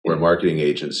We're a marketing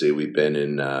agency. We've been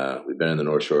in the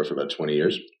North Shore for about 20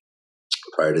 years.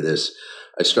 Prior to this,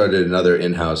 I started another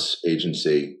in-house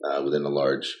agency within a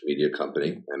large media company,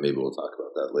 and maybe we'll talk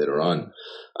about that later on.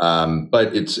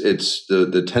 But it's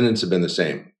the tenets have been the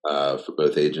same for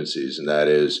both agencies, and that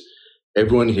is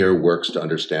everyone here works to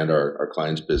understand our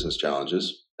clients' business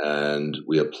challenges, and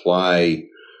we apply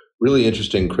really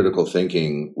interesting critical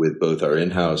thinking with both our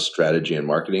in-house strategy and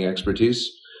marketing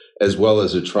expertise, as well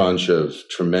as a tranche of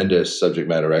tremendous subject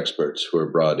matter experts who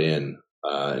are brought in,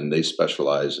 and they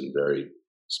specialize in very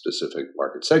specific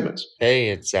market segments. Hey,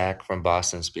 it's Zach from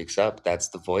Boston Speaks Up. That's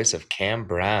the voice of Cam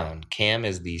Brown. Cam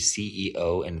is the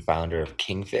CEO and founder of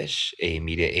Kingfish, a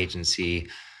media agency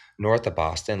north of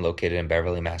Boston, located in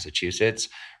Beverly, Massachusetts.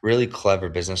 Really clever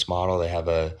business model. They have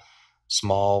a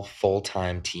small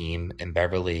full-time team in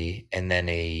Beverly and then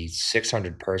a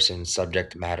 600-person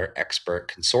subject matter expert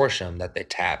consortium that they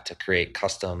tap to create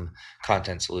custom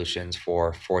content solutions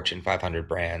for Fortune 500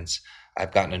 brands.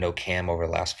 I've gotten to know Cam over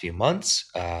the last few months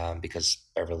because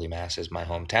Beverly, Mass is my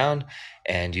hometown,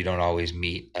 and you don't always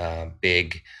meet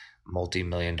big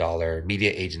multi-million-dollar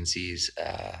media agencies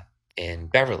in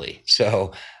Beverly.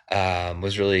 So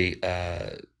was really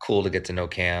cool to get to know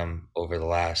Cam over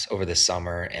this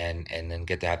summer and then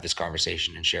get to have this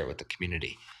conversation and share it with the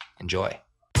community. Enjoy.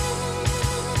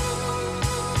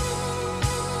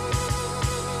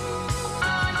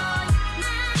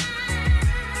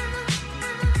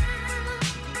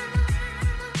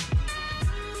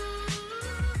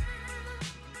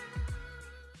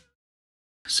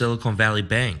 Silicon Valley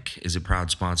Bank is a proud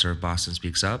sponsor of Boston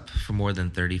Speaks Up. For more than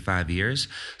 35 years,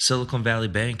 Silicon Valley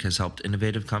Bank has helped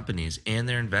innovative companies and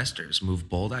their investors move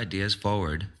bold ideas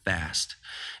forward fast.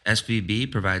 SVB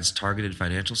provides targeted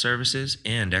financial services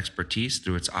and expertise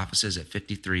through its offices at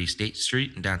 53 State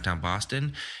Street in downtown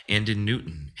Boston and in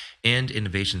Newton, and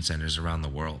innovation centers around the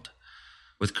world.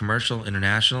 With commercial,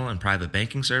 international, and private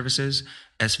banking services,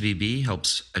 SVB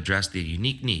helps address the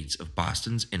unique needs of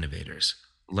Boston's innovators.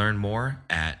 Learn more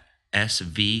at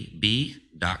svb.com.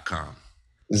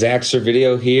 Zach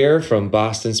Servideo here from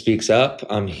Boston Speaks Up.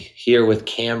 I'm here with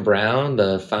Cam Brown,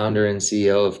 the founder and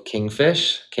CEO of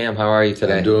Kingfish. Cam, how are you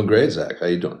today? I'm doing great, Zach. How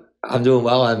you doing? I'm doing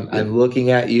well. I'm looking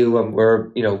at you.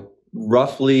 We're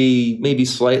roughly maybe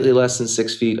slightly less than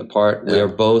 6 feet apart. Yeah. We are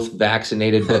both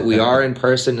vaccinated, but we are in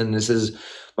person, and this is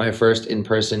my first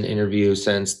in-person interview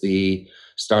since the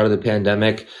start of the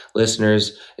pandemic.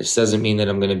 Listeners, this doesn't mean that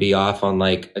I'm going to be off on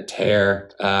like a tear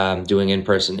doing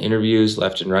in-person interviews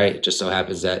left and right. It just so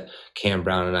happens that Cam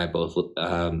Brown and I both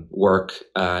work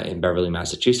in Beverly,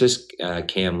 Massachusetts.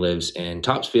 Cam lives in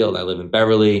Topsfield. I live in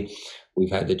Beverly.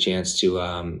 We've had the chance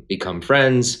to become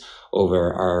friends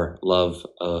over our love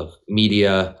of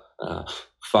media,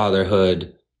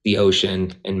 fatherhood, the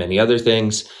ocean, and many other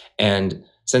things. And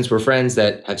since we're friends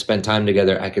that have spent time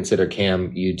together, I consider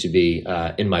Cam you to be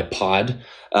in my pod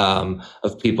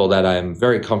of people that I'm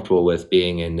very comfortable with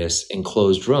being in this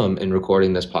enclosed room and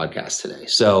recording this podcast today.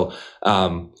 So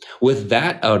with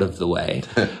that out of the way,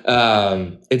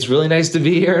 it's really nice to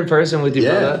be here in person with you,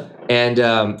 brother.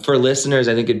 And for listeners,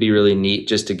 I think it'd be really neat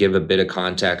just to give a bit of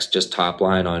context, just top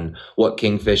line on what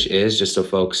Kingfish is, just so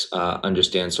folks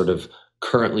understand sort of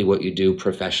currently what you do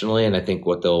professionally. And I think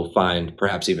what they'll find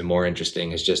perhaps even more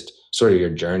interesting is just sort of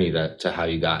your journey to how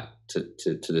you got to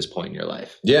this point in your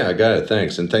life. Yeah, I got it.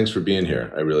 Thanks. And thanks for being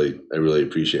here. I really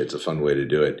appreciate it. It's a fun way to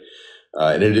do it.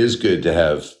 And it is good to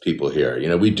have people here.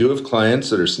 We do have clients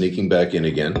that are sneaking back in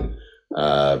again.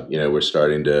 We're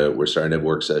starting to have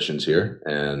work sessions here,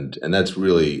 and that's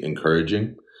really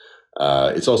encouraging.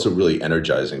 It's also really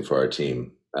energizing for our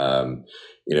team.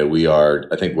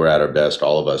 I think we're at our best,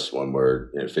 all of us, when we're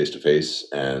face to face,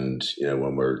 and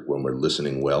when we're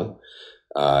listening well,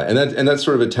 and that's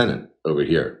sort of a tenet over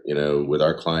here. With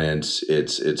our clients,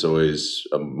 it's always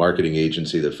a marketing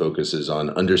agency that focuses on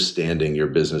understanding your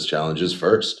business challenges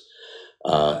first.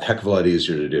 Heck of a lot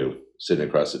easier to do sitting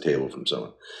across the table from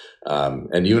someone.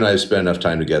 And you and I have spent enough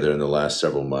time together in the last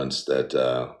several months that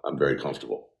I'm very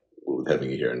comfortable with having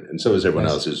you here, and so is everyone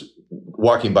else who's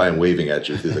walking by and waving at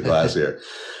you through the glass here.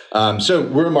 So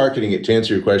we're a marketing. To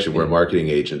answer your question, we're a marketing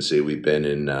agency. We've been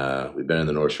in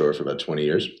the North Shore for about 20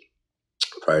 years.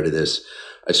 Prior to this,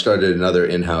 I started another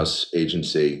in-house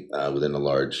agency within a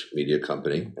large media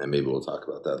company, and maybe we'll talk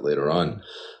about that later on.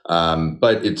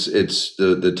 But it's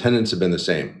the tenets have been the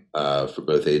same for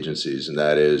both agencies, and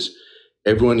that is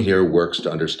everyone here works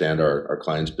to understand our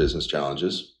clients' business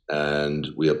challenges, and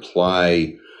we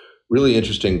apply really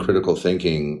interesting critical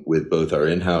thinking with both our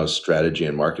in-house strategy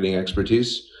and marketing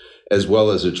expertise, as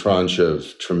well as a tranche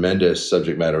of tremendous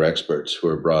subject matter experts who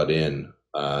are brought in,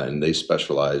 and they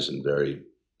specialize in very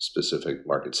specific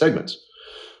market segments.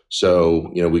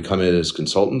 So, we come in as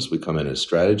consultants, we come in as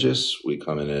strategists, we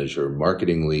come in as your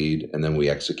marketing lead, and then we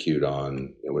execute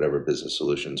on whatever business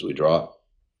solutions we draw.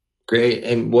 Great.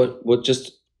 And what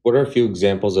are a few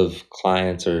examples of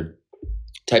clients or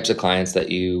types of clients that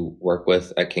you work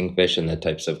with at Kingfish, and the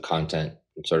types of content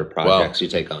and sort of projects you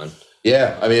take on?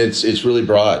 Yeah, I mean, it's really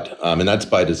broad, and that's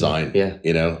by design. Yeah,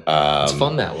 it's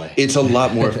fun that way. It's a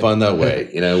lot more fun that way.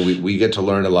 We get to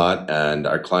learn a lot, and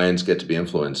our clients get to be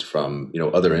influenced from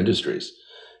other industries.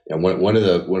 And one of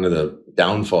the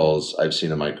downfalls I've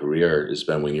seen in my career has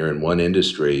been when you're in one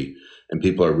industry and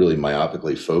people are really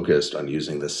myopically focused on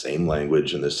using the same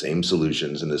language and the same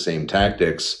solutions and the same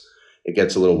tactics. It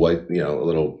gets a little a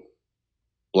little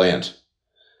bland.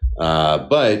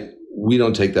 But we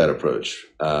don't take that approach.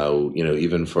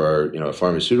 Even for a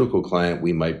pharmaceutical client,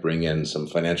 we might bring in some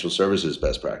financial services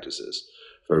best practices.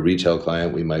 For a retail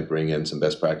client, we might bring in some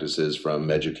best practices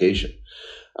from education,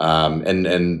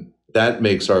 and that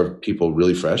makes our people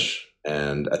really fresh.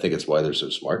 And I think it's why they're so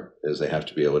smart, is they have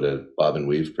to be able to bob and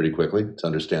weave pretty quickly to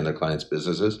understand their clients'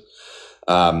 businesses.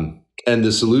 And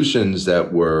the solutions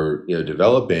that we're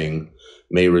developing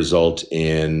may result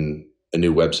in a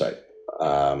new website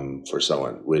for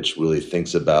someone, which really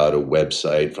thinks about a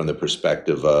website from the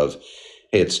perspective of,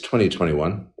 hey, it's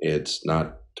 2021, it's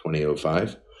not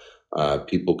 2005.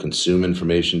 People consume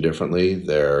information differently.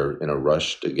 They're in a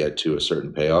rush to get to a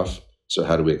certain payoff. So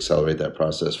how do we accelerate that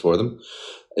process for them?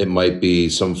 It might be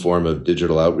some form of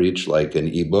digital outreach, like an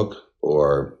ebook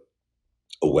or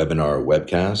a webinar or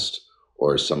webcast,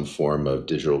 or some form of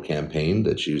digital campaign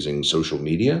that's using social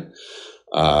media.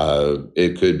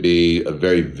 It could be a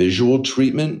very visual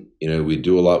treatment. We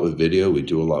do a lot with video. We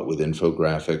do a lot with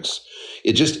infographics.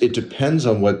 It depends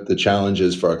on what the challenge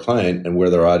is for our client and where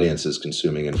their audience is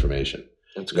consuming information.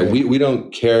 That's great. We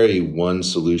don't carry one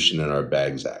solution in our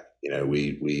bag, Zach.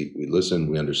 We listen,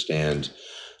 we understand,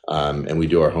 and we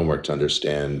do our homework to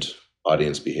understand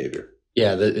audience behavior.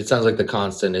 Yeah, it sounds like the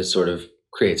constant is sort of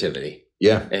creativity.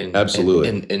 Yeah, absolutely.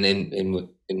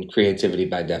 And creativity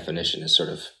by definition is sort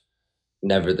of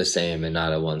never the same and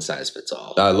not a one size fits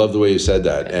all. I love the way you said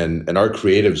that. Yeah. And our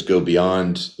creatives go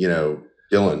beyond,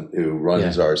 Dylan, who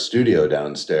runs our studio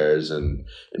downstairs, and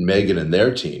Megan and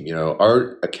their team.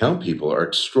 Our account people are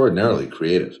extraordinarily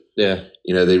creative. Yeah.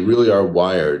 They really are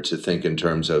wired to think in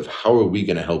terms of, how are we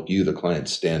going to help you, the client,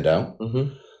 stand out?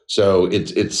 Mm-hmm. So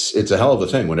it's a hell of a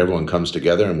thing when everyone comes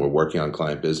together and we're working on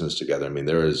client business together. I mean,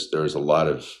 there is a lot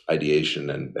of ideation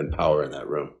and power in that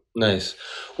room. Nice.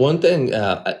 One thing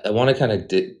I want to kind of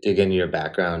dig into your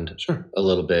background a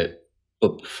little bit,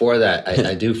 but before that,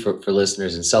 I do for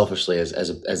listeners, and selfishly as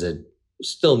a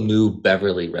still new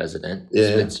Beverly resident.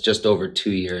 Yeah. It's just over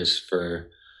 2 years for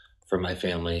my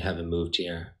family having moved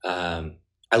here.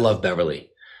 I love Beverly,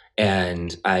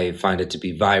 and I find it to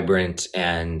be vibrant,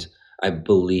 and I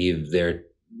believe there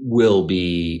will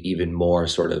be even more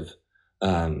sort of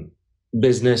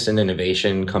business and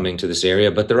innovation coming to this area,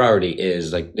 but there already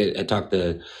is. Like, I talked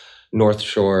to North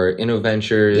Shore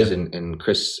InnoVentures and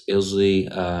Chris Ilsley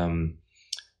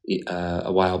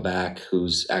a while back,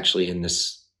 who's actually in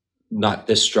this, not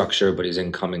this structure, but he's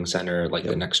in Cumming Center, like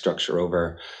the next structure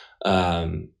over.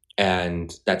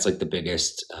 And that's like the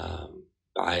biggest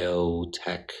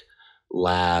biotech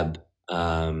lab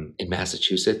in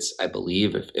Massachusetts, I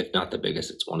believe. If not the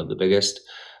biggest, it's one of the biggest.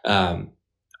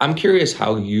 I'm curious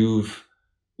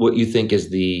what you think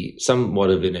is somewhat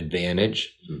of an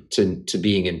advantage to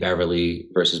being in Beverly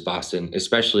versus Boston,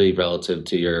 especially relative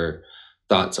to your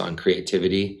thoughts on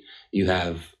creativity. You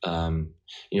have,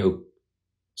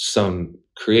 some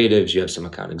creatives, you have some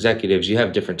account executives, you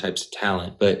have different types of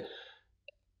talent, but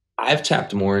I've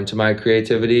tapped more into my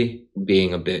creativity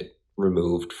being a bit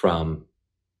removed from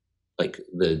like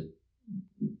the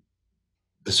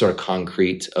sort of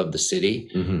concrete of the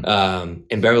city. Mm-hmm.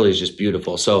 And Beverly is just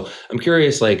beautiful. So I'm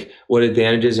curious, like, what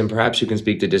advantages, and perhaps you can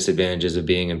speak to disadvantages of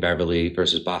being in Beverly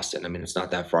versus Boston. I mean, it's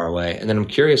not that far away. And then I'm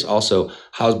curious also,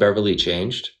 how's Beverly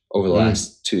changed over the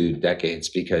last 2 decades?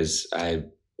 Because I've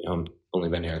only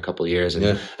been here a couple of years. And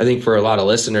I think for a lot of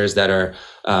listeners that are,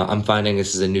 I'm finding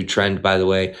this is a new trend, by the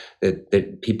way,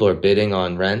 that people are bidding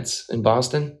on rents in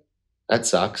Boston. That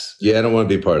sucks. Yeah, I don't want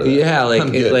to be part of that. Yeah, like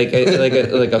a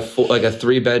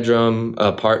 3-bedroom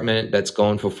apartment that's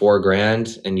going for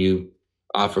 $4,000, and you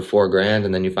offer $4,000,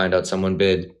 and then you find out someone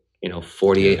bid,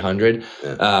 $4,800.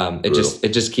 Yeah. It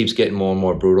just keeps getting more and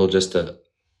more brutal just to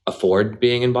afford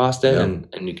being in Boston,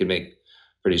 and you can make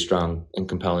pretty strong and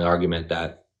compelling argument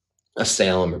that a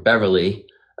Salem or Beverly,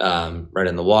 right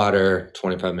in the water,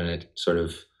 25-minute sort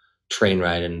of train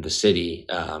ride into the city,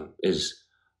 is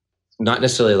not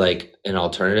necessarily like an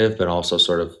alternative, but also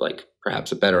sort of like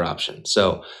perhaps a better option.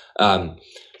 So,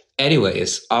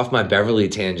 anyways, off my Beverly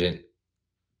tangent,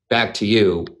 back to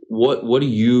you. What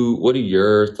are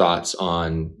your thoughts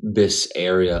on this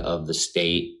area of the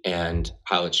state and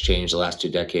how it's changed the last 2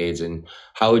 decades, and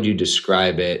how would you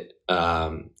describe it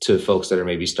to folks that are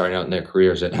maybe starting out in their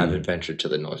careers that haven't ventured to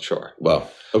the North Shore?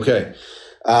 Well, okay.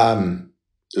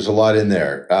 There's a lot in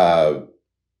there.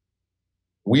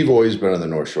 We've always been on the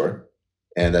North Shore,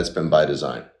 and that's been by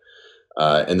design.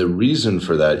 And the reason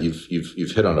for that,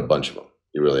 you've hit on a bunch of them.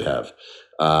 You really have.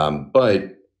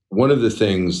 But one of the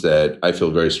things that I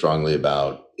feel very strongly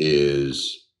about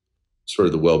is sort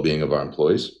of the well-being of our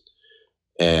employees,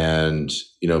 and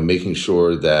making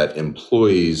sure that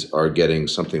employees are getting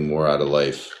something more out of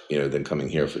life, than coming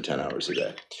here for 10 hours a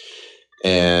day.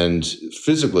 And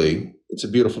physically, it's a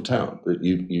beautiful town.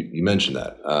 You mentioned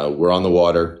that. We're on the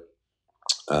water.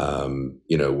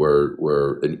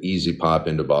 We're an easy pop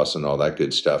into Boston, all that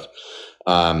good stuff.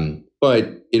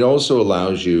 But it also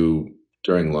allows you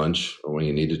during lunch or when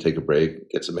you need to take a break,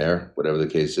 get some air, whatever the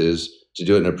case is, to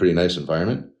do it in a pretty nice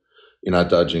environment. You're not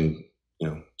dodging,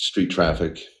 street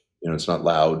traffic. It's not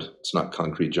loud. It's not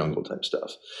concrete jungle type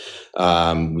stuff.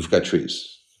 We've got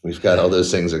trees. We've got all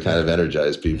those things that kind of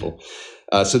energize people.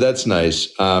 So that's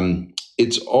nice.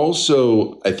 It's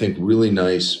also, I think, really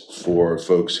nice for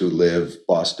folks who live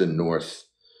Boston North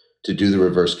to do the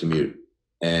reverse commute.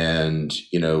 And,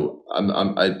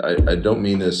 I don't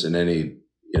mean this in any,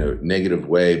 negative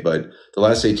way, but the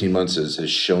last 18 months has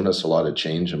shown us a lot of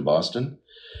change in Boston.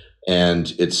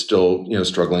 And it's still,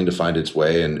 struggling to find its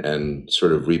way and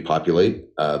sort of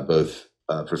repopulate, both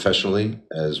professionally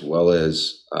as well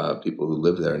as people who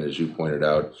live there. And as you pointed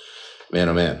out, man,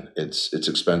 oh man, it's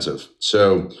expensive.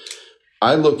 So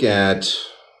I look at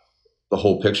the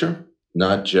whole picture,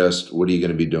 not just what are you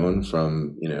going to be doing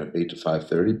from 8 to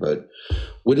 5:30, but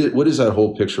what does that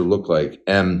whole picture look like?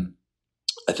 And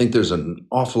I think there's an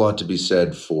awful lot to be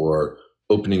said for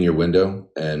opening your window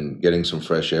and getting some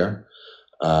fresh air.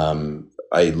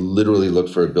 I literally look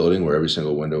for a building where every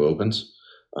single window opens.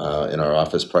 In our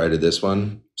office prior to this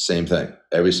one, same thing.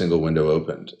 Every single window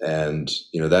opened, and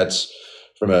that's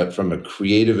from a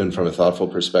creative and from a thoughtful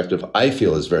perspective, I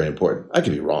feel is very important. I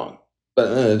could be wrong, but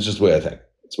it's just the way I think.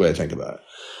 It's the way I think about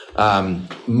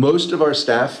it. Most of our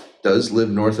staff does live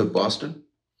north of Boston.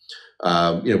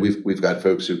 We've got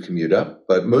folks who commute up,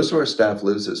 but most of our staff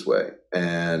lives this way.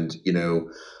 And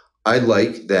I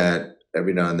like that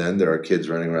every now and then there are kids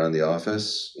running around the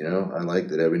office. I like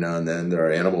that every now and then there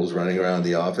are animals running around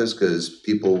the office because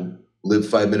people live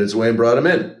 5 minutes away and brought them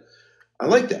in. I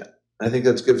like that. I think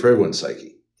that's good for everyone's psyche.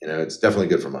 It's definitely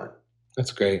good for mine.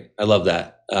 That's great. I love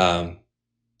that.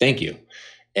 Thank you.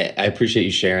 I appreciate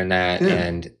you sharing that.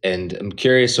 Yeah. And I'm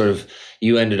curious, sort of,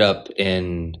 you ended up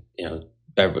in,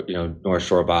 North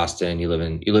Shore, Boston. You live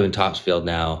in Topsfield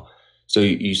now. So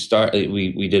you start.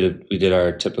 We did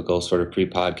our typical sort of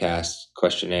pre-podcast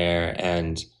questionnaire,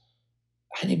 and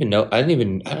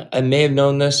I may have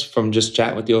known this from just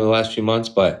chatting with you over the last few months,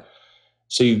 but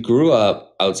so you grew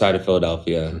up outside of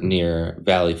Philadelphia, mm-hmm. near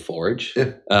Valley Forge.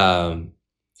 Yeah.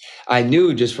 I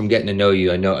knew just from getting to know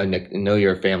you. I know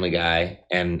you're a family guy,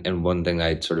 and one thing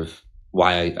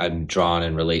why I'm drawn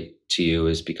and relate to you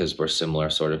is because we're similar,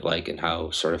 sort of like in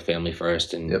how sort of family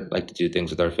first, and yep. like to do things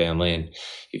with our family, and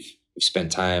you've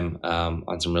spent time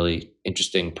on some really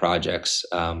interesting projects,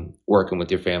 working with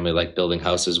your family, like building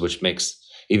houses, which makes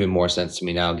even more sense to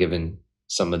me now, given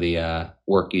some of the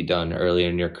work you've done earlier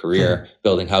in your career,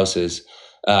 building houses.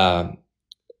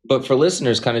 But for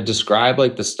listeners, kind of describe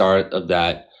like the start of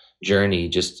that journey,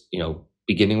 just,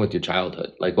 beginning with your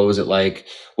childhood. Like, what was it like?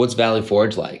 What's Valley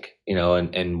Forge like?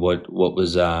 And what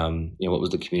was, what was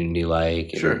the community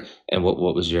like? And, sure. And what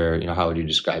was your, how would you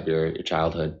describe your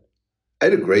childhood? I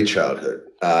had a great childhood.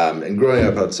 And growing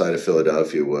up outside of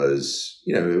Philadelphia was,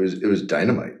 it was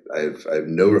dynamite. I have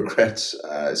no regrets.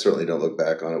 I certainly don't look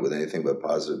back on it with anything but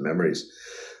positive memories.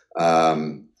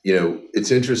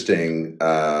 It's interesting.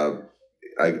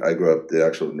 I grew up, the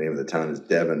actual name of the town is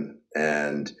Devon.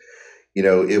 And,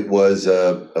 it was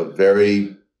a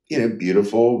very,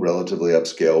 beautiful, relatively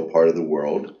upscale part of the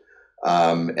world.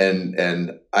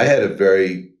 And I had a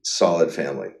very solid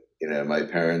family. My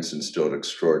parents instilled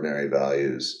extraordinary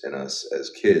values in us as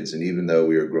kids. And even though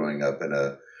we were growing up in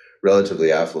a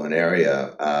relatively affluent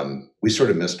area, we sort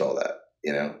of missed all that.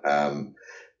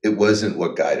 It wasn't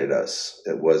what guided us.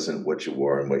 It wasn't what you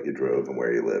wore and what you drove and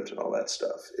where you lived and all that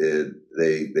stuff.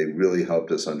 They really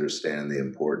helped us understand the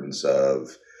importance of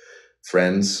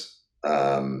friends,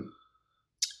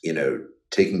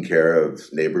 taking care of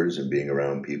neighbors and being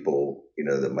around people,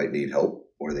 that might need help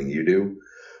more than you do.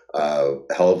 A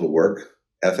hell of a work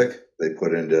ethic they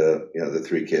put into, the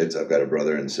three kids. I've got a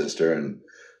brother and sister, and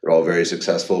they're all very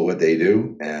successful at what they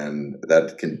do. And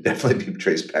that can definitely be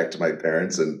traced back to my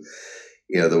parents. And,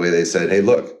 the way they said, hey,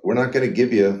 look, we're not going to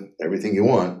give you everything you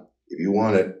want. If you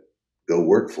want it, go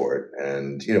work for it.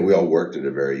 And, we all worked at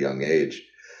a very young age.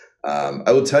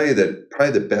 I will tell you that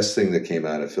probably the best thing that came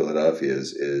out of Philadelphia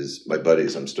is my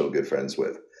buddies I'm still good friends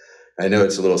with. I know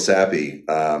it's a little sappy,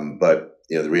 but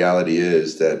the reality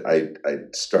is that I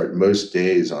start most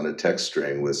days on a text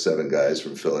string with 7 guys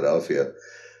from Philadelphia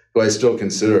who I still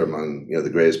consider among the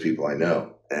greatest people I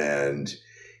know. And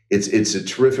it's a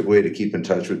terrific way to keep in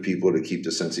touch with people, to keep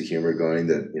the sense of humor going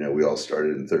that we all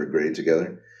started in 3rd grade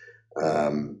together.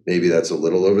 Maybe that's a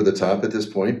little over the top at this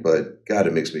point, but God,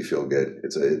 it makes me feel good.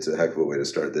 It's a heck of a way to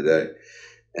start the day.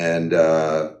 And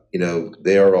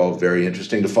they are all very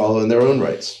interesting to follow in their own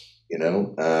rights.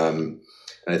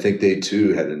 And I think they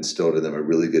too had instilled in them a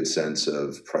really good sense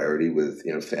of priority with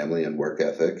family and work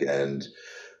ethic, and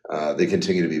they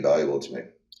continue to be valuable to me.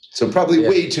 So probably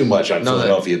way too much on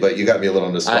Philadelphia, but you got me a little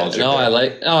nostalgic. I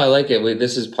like it.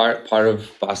 This is part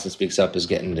of Boston Speaks Up, is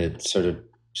getting to sort of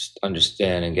just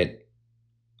understand and get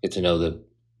to know the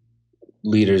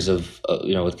leaders of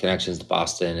with connections to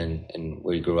Boston and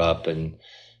where you grew up, and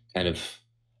kind of,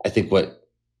 I think what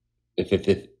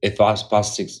if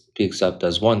Boston Speaks Up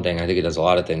does one thing, I think it does a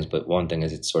lot of things, but one thing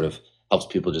is it sort of helps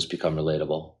people just become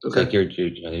relatable. It's like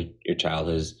your child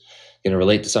is going to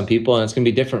relate to some people, and it's going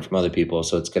to be different from other people.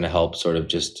 So it's going to help sort of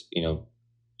just,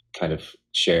 kind of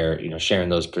sharing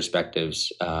those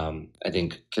perspectives, I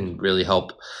think can really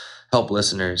help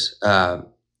listeners.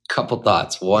 Couple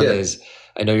thoughts. One is,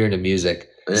 I know you're into music.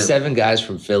 7 guys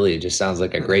from Philly just sounds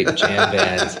like a great jam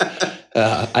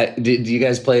band. Do you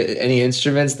guys play any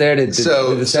instruments there? Did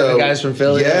the 7 guys from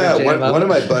Philly? Yeah, one of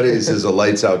my buddies is a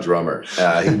lights out drummer.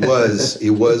 He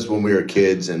was when we were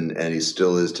kids, and he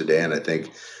still is today. And I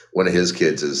think one of his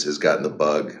kids has gotten the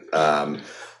bug.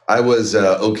 I was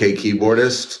okay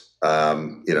keyboardist.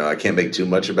 I can't make too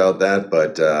much about that,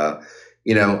 but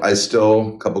I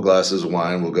still, a couple glasses of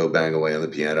wine, will go bang away on the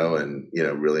piano and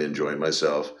really enjoy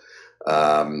myself.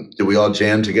 Do we all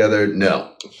jam together?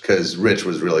 No, because Rich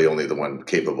was really only the one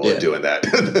capable of doing that.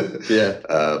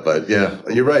 But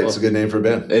you're right. It's a good name for a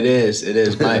band. It is.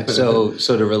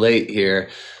 So to relate here,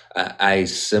 I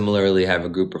similarly have a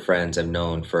group of friends I've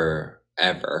known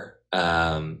forever.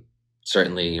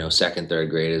 Certainly, 2nd, 3rd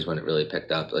grade is when it really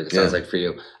picked up. Like it sounds like for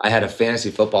you. I had a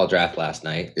fantasy football draft last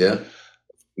night. Yeah.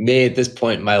 Me at this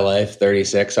point in my life,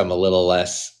 36, I'm a little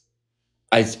less.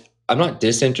 I'm not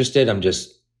disinterested. I'm just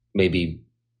maybe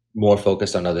more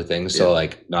focused on other things. So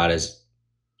like not as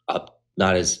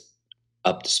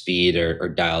up to speed or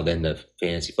dialed into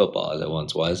fantasy football as it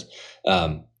once was.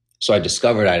 So I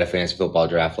discovered I had a fantasy football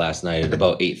draft last night at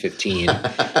about 8:15.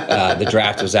 The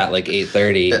draft was at like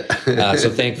 8:30. So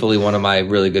thankfully, one of my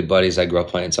really good buddies I grew up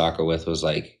playing soccer with was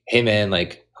like, "Hey man,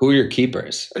 like, who are your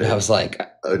keepers?" And I was like,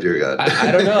 "Oh dear God,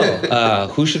 I don't know.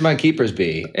 Who should my keepers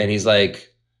be?" And he's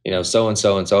like, so and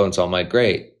so and so and so. I'm like,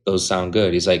 "Great, those sound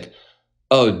good." He's like,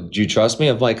 "Oh, do you trust me?"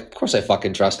 I'm like, "Of course I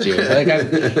fucking trust you. Like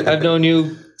I've known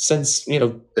you since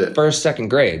 1st, 2nd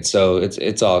grade, so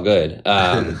it's all good."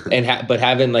 But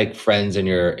having like friends in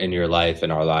your life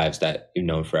and our lives that you've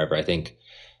known forever, I think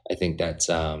that's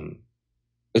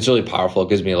it's really powerful. It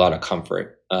gives me a lot of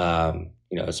comfort.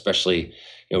 Especially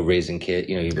raising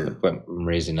kids. I'm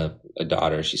raising a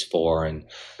daughter. She's 4, and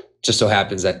just so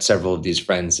happens that several of these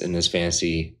friends in this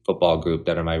fantasy football group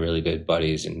that are my really good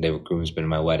buddies, and they were groomsmen in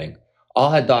my wedding, all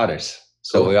had daughters.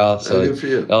 So we all good for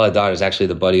you. All had daughters. Actually,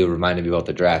 the buddy who reminded me about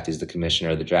the draft, he's the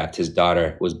commissioner of the draft. His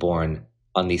daughter was born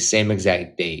on the same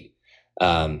exact date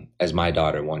as my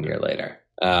daughter 1 year later.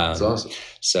 That's awesome.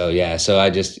 So I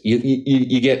just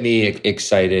you get me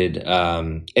excited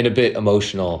and a bit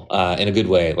emotional in a good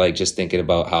way. Like just thinking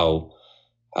about how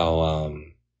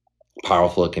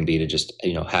powerful it can be to just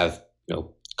have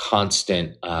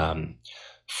constant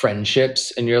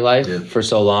friendships in your life for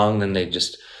so long, and they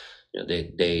just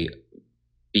they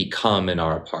become and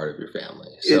are a part of your family.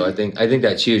 So I think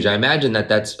that's huge. I imagine that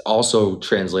that's also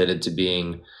translated to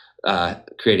being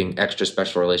creating extra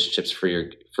special relationships for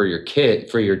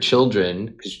your children,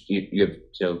 because you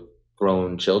have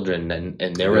grown children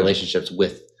and their relationships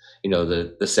with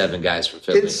the 7 guys from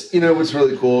Philly. It's what's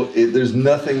really cool. There's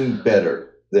nothing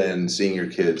better than seeing your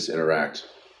kids interact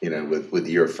with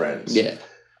your friends. Yeah.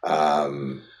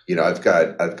 I've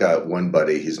got one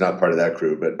buddy. He's not part of that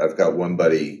crew, but I've got one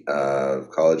buddy,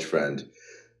 college friend,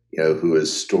 who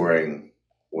is storing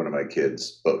one of my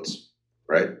kids' boats,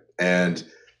 right? And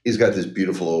he's got this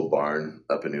beautiful old barn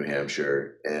up in New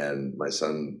Hampshire, and my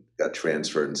son got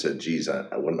transferred and said, geez,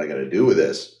 what am I going to do with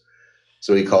this?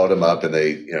 So he called him up and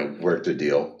they, worked a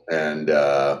deal. And,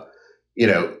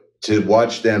 to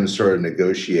watch them sort of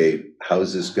negotiate,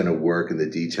 how's this going to work and the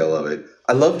detail of it,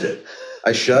 I loved it.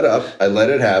 I shut up, I let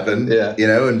it happen,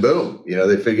 and boom,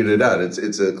 they figured it out.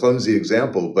 It's a clumsy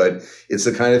example, but it's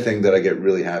the kind of thing that I get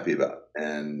really happy about.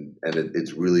 And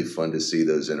it's really fun to see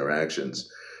those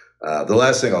interactions. The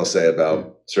last thing I'll say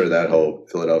about sort of that whole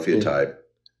Philadelphia tie,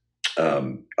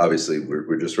 obviously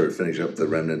we're just sort of finishing up the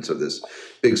remnants of this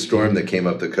big storm that came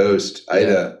up the coast,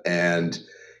 Ida, and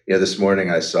this morning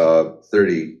I saw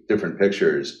 30 different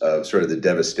pictures of sort of the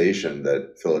devastation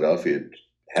that Philadelphia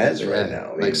has right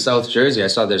now. Like South Jersey, I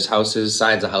saw there's houses,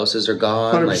 sides of houses are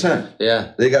gone.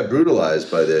 100%. They got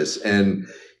brutalized by this. And,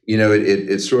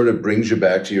 it sort of brings you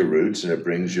back to your roots and it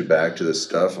brings you back to the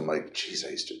stuff. I'm like, geez, I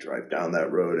used to drive down that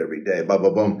road every day, blah, blah,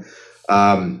 boom.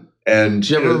 And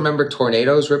do you ever remember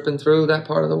tornadoes ripping through that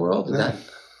part of the world? No,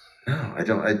 I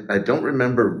don't. I don't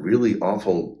remember really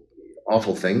awful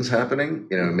things happening.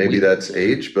 Maybe that's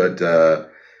age, but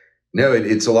no,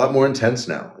 it's a lot more intense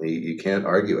now. You can't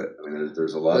argue it. I mean,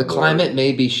 there's a lot. The climate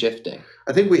may be shifting.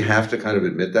 I think we have to kind of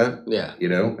admit that. Yeah.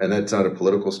 And that's not a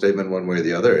political statement one way or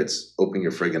the other. It's open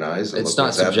your friggin' eyes. And it's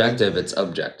not subjective. It's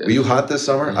objective. Were you hot this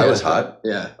summer? I was hot.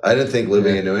 Yeah. I didn't think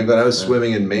living in New England. I was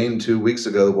swimming in Maine 2 weeks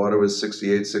ago. The water was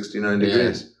 68, 69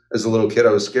 degrees. As a little kid,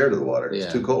 I was scared of the water.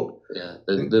 It's too cold. Yeah.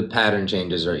 The pattern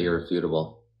changes are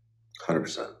irrefutable.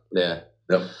 100%. Yeah.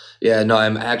 Yep. Yeah. No,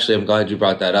 I'm glad you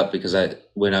brought that up because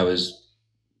when I was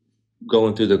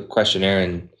going through the questionnaire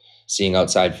and seeing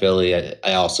outside Philly,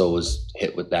 I also was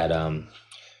hit with that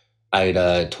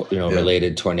Ida,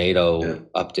 related tornado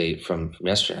update from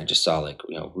yesterday. I just saw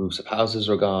roofs of houses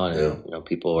were gone, and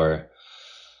people were.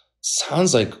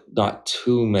 Sounds like not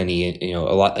too many, a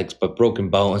lot but broken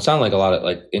bones. It sounded like a lot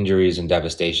of injuries and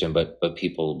devastation, but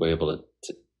people were able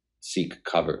to seek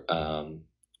cover,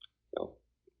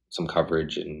 some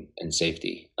coverage and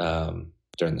safety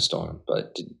during the storm.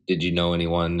 But did you know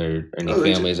anyone or any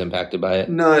families impacted by it?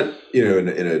 Not, in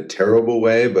a terrible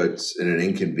way, but in an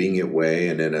inconvenient way.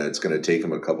 And then it's going to take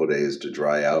them a couple of days to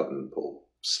dry out and pull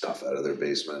stuff out of their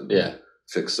basement. Yeah.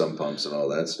 Fix some pumps and all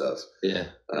that stuff. Yeah.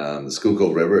 The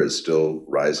Schuylkill River is still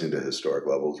rising to historic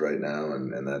levels right now.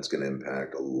 And that's going to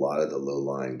impact a lot of the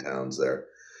low-lying towns there.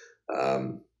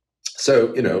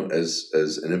 So,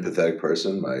 as an empathetic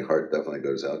person, my heart definitely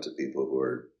goes out to people who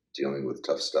are dealing with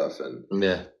tough stuff, and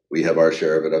we have our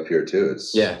share of it up here too.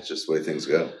 It's just the way things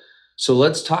go. So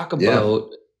let's talk about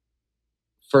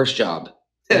first job,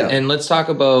 and let's talk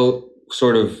about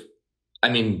sort of,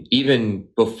 even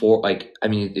before,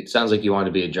 it sounds like you wanted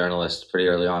to be a journalist pretty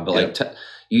early on, but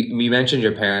you mentioned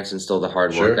your parents instilled the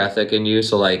hard work ethic in you.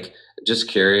 So just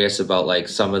curious about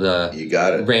some of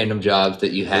the random jobs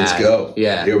that you had. Let's go.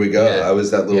 Yeah. Here we go. Yeah. I was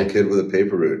that little kid with a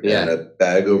paper route and a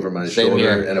bag over my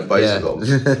shoulder and a bicycle.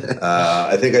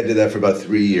 I think I did that for about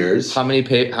 3 years. How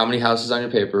many houses on your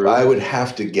paper route? I would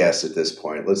have to guess at this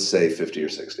point. Let's say 50 or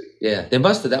 60. Yeah.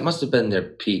 That must have been their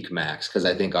peak max, because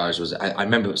I think ours was, I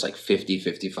remember it was 50,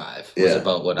 55 was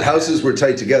about what houses were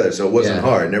tight together, so it wasn't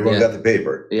hard, and everyone got the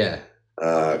paper. Yeah.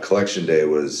 Collection day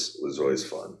was always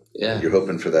fun. Yeah. You're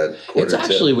hoping for that quarter. It's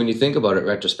actually, when you think about it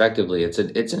retrospectively, it's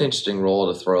an interesting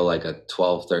role to throw a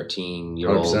 12,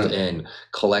 13-year-old in,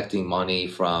 collecting money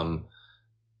from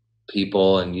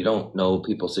people, and you don't know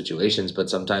people's situations, but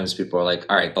sometimes people are like,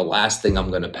 all right, the last thing I'm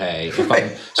going to pay if I'm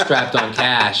strapped on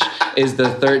cash is the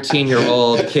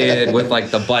 13-year-old kid with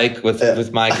the bike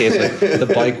with my case,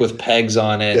 the bike with pegs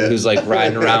on it, who's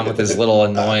riding around with his little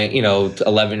annoying,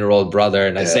 11-year-old brother.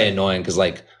 And I say annoying because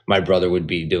my brother would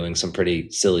be doing some pretty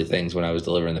silly things when I was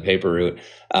delivering the paper route,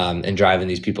 and driving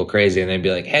these people crazy, and they'd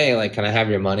be like, hey, can I have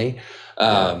your money?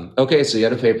 Okay, so you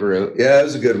had a paper route. Yeah, it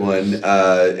was a good one.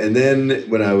 And then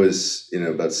when I was,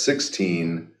 about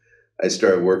 16, I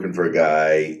started working for a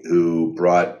guy who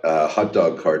brought hot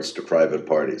dog carts to private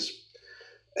parties.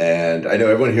 And I know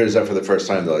everyone hears that for the first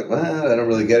time. They're like, well, I don't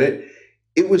really get it.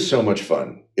 It was so much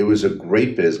fun. It was a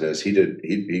great business. He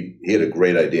had a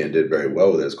great idea and did very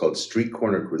well with it. It's called Street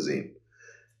Corner Cuisine.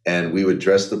 And we would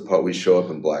dress the part. We show up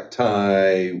in black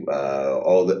tie.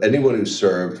 Anyone who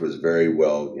served was very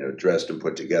well, dressed and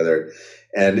put together.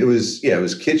 And it was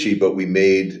kitschy, but we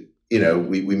made,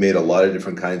 we made a lot of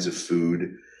different kinds of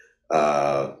food.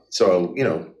 So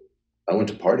I went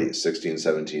to parties, 16,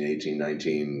 17, 18,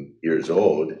 19 years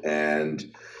old, and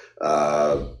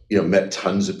met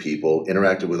tons of people,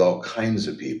 interacted with all kinds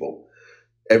of people.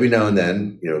 Every now and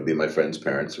then, it'd be my friends'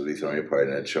 parents would be throwing a party,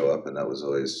 and I'd show up, and that was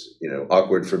always,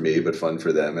 awkward for me, but fun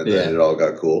for them. And then it all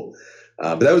got cool.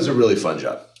 But that was a really fun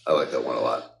job. I like that one a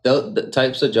lot. The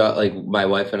types of job, like my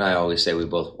wife and I always say, we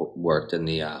both worked in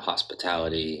the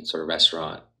hospitality sort of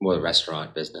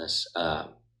restaurant business.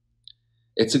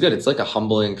 It's like a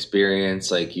humbling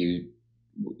experience. Like you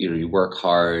work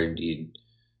hard,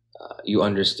 you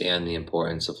understand the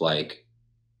importance of like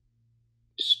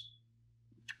just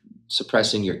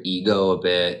suppressing your ego a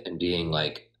bit and being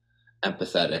like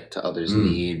empathetic to others'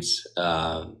 needs.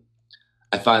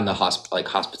 I find the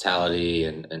hospitality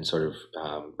and sort of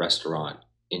restaurant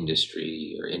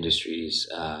industry or industries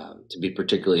to be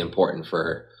particularly important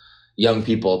for young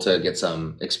people to get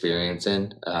some experience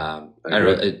in. I don't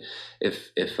know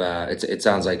if it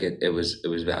sounds like it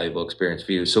was valuable experience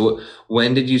for you. So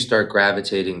when did you start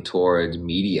gravitating towards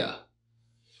media?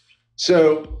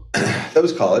 So that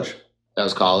was college. That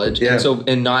was college. Yeah.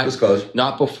 And That was college.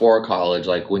 not before college,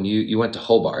 like when you went to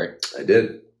Hobart. I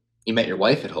did. You met your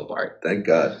wife at Hobart. Thank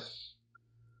God.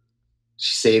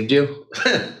 She saved you.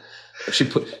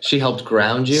 She helped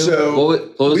ground you.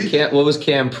 So what was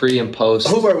Cam pre and post?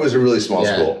 Hobart was a really small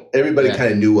school. Everybody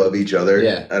kind of knew of each other.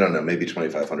 Yeah. I don't know, maybe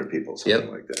 2,500 people, something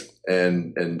like that.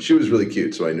 And she was really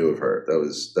cute, so I knew of her. That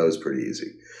was pretty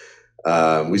easy.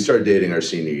 We started dating our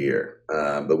senior year,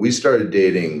 but we started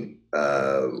dating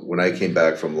when I came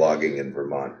back from logging in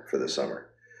Vermont for the summer.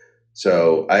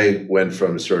 So I went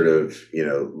from sort of,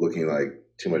 looking like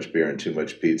too much beer and too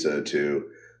much pizza to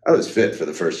I was fit for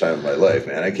the first time in my life,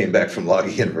 man. I came back from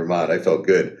logging in Vermont. I felt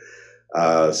good.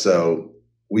 So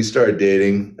we started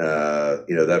dating,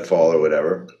 that fall or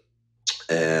whatever.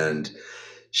 And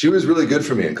she was really good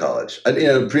for me in college.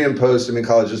 Pre and post,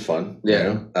 college is fun.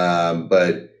 Yeah.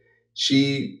 But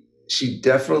she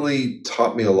definitely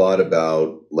taught me a lot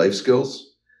about life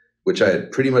skills, which I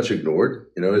had pretty much ignored,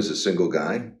 as a single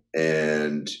guy.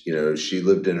 And, she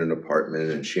lived in an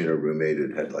apartment and she and her roommate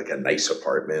had like a nice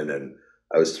apartment. And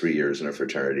I was 3 years in a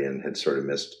fraternity and had sort of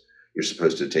missed, you're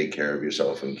supposed to take care of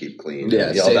yourself and keep clean.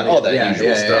 Yeah. All that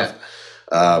usual stuff.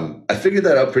 Yeah. I figured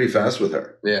that out pretty fast with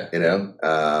her. Yeah.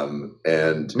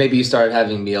 And maybe you started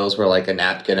having meals where like a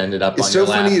napkin ended up on your lap. It's so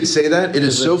funny you'd say that. It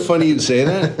is so funny you'd say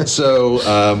that. So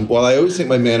while I always think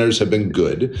my manners have been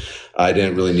good, I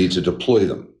didn't really need to deploy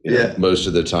them most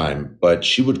of the time. But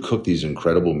she would cook these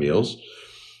incredible meals.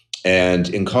 And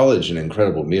in college, an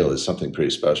incredible meal is something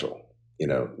pretty special.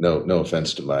 No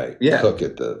offense to my cook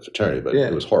at the fraternity, but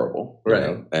it was horrible.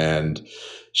 Right. And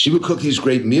she would cook these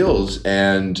great meals,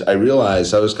 and I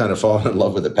realized I was kind of falling in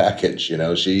love with the package.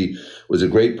 She was a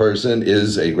great person,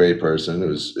 is a great person.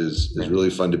 It is really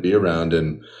fun to be around,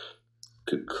 and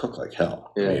could cook like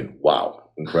hell. Yeah. Wow,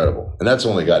 incredible. And that's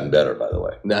only gotten better, by the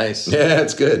way. Nice. Yeah,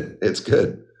 it's good. It's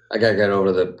good. I gotta get over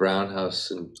to the Brown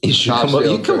House and you should come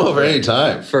over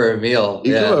anytime for a meal.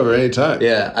 You come over anytime.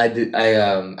 Yeah, I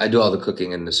do all the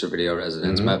cooking in the Servideo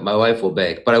residence. Mm-hmm. My wife will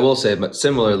bake, but I will say,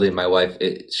 similarly, my wife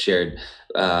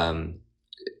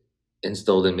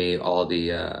instilled in me all the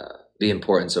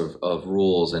importance of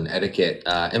rules and etiquette,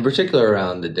 in particular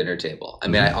around the dinner table.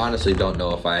 I honestly don't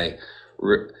know if I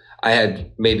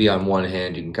had, maybe on one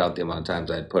hand you can count the amount of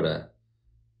times I'd put a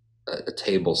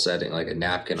table setting, like a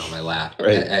napkin on my lap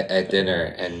at dinner,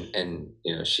 and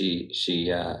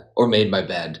she or made my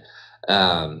bed.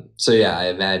 So yeah, I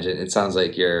imagine it sounds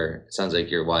like your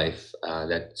wife,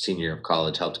 that senior year of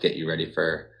college, helped get you ready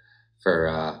for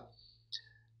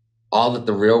all that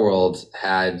the real world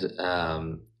had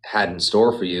in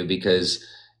store for you, because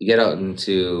you get out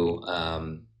into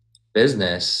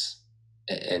business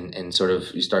and sort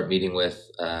of you start meeting with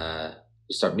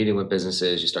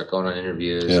businesses, you start going on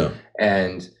interviews,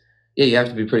 and you have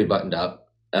to be pretty buttoned up.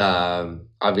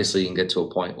 Obviously you can get to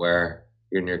a point where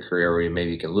you're in your career where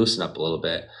maybe you can loosen up a little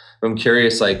bit. But I'm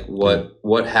curious, like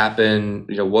what happened,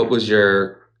 what were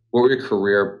your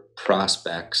career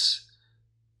prospects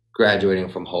graduating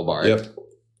from Hobart? Yep.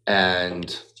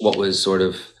 And what was sort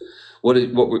of, what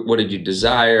did you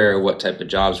desire? What type of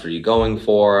jobs were you going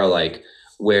for? Like,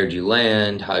 where'd you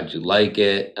land? How'd you like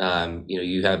it?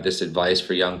 You have this advice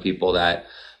for young people that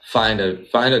find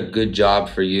a good job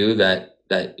for you that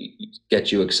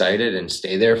gets you excited and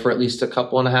stay there for at least a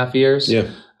couple and a half years.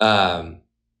 Yeah.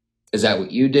 Is that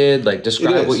what you did? Like,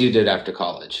 describe what you did after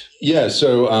college. Yeah.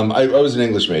 So I was an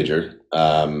English major,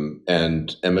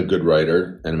 and am a good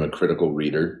writer, and I'm a critical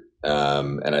reader.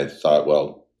 And I thought,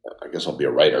 well, I guess I'll be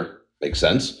a writer. Makes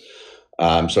sense.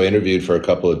 So I interviewed for a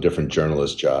couple of different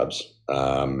journalist jobs.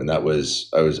 And that was,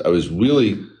 I was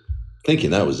really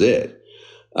thinking that was it.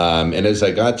 And as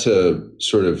I got to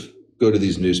sort of go to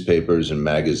these newspapers and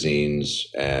magazines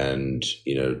and,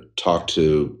 talk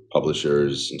to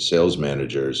publishers and sales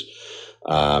managers,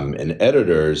 And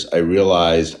editors, I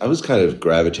realized I was kind of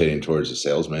gravitating towards the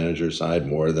sales manager side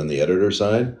more than the editor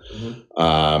side.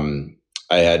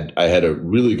 I had a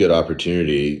really good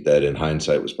opportunity that in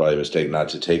hindsight was probably a mistake not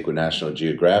to take with National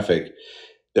Geographic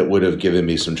that would have given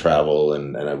me some travel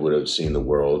and I would have seen the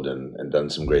world and done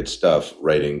some great stuff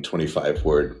writing 25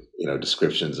 word,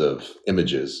 descriptions of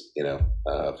images,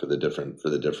 for the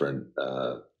different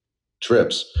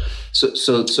trips.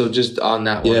 So just on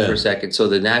that one for a second. So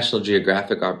the National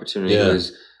Geographic opportunity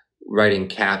was writing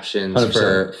captions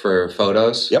 100%. for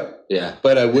photos. Yep. Yeah.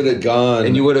 But I would have gone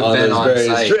and you would have on been those on various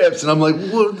site. trips, and I'm like,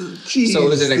 well, geez, so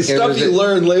the stuff you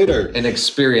learn later. An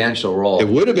experiential role. It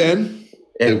would have been.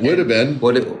 It would have been.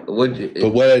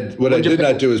 But what I did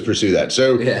not do is pursue that.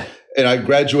 So, and I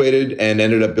graduated and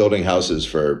ended up building houses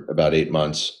for about 8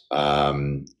 months. I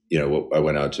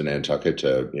went out to Nantucket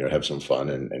to, have some fun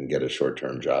and get a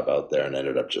short-term job out there, and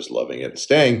ended up just loving it and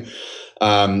staying.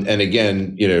 And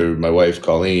again, my wife,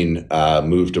 Colleen,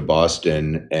 moved to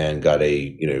Boston and got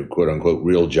a, quote unquote,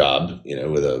 real job,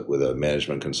 with a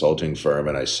management consulting firm.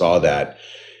 And I saw that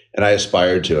and I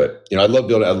aspired to it. I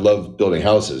love building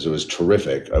houses. It was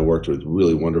terrific. I worked with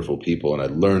really wonderful people and I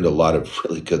learned a lot of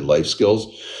really good life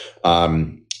skills.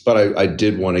 But I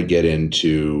did want to get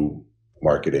into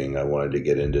marketing. I wanted to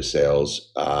get into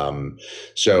sales.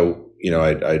 So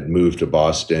I'd moved to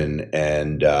Boston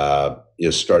and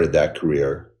started that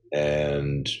career,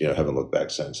 and haven't looked back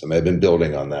since. I've been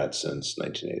building on that since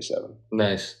 1987.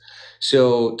 Nice.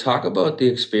 So talk about the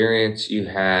experience you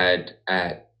had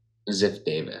at Ziff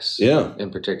Davis. Yeah,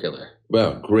 in particular.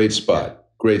 Well, great spot.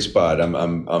 Great spot.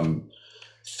 I'm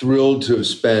thrilled to have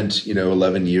spent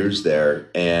 11 years there,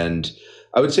 and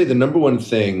I would say the number one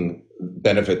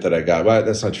benefit that I got, well,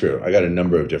 that's not true. I got a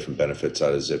number of different benefits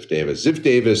out of Ziff Davis. Ziff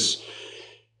Davis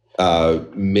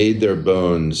made their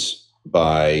bones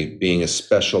by being a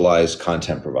specialized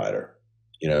content provider.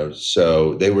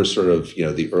 So they were sort of,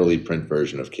 the early print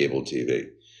version of cable TV.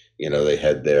 They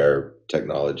had their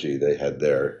technology, they had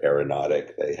their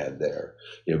aeronautic, they had their,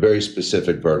 very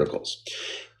specific verticals.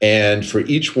 And for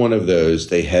each one of those,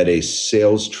 they had a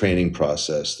sales training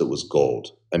process that was gold.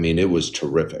 I mean, it was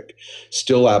terrific.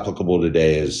 Still applicable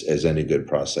today as any good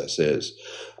process is.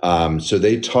 So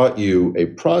they taught you a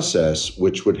process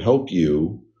which would help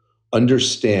you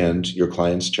understand your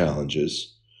client's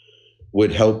challenges,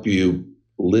 would help you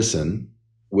listen,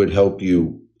 would help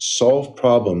you solve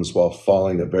problems while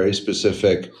following a very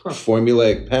specific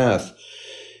formulaic path,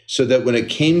 so that when it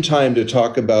came time to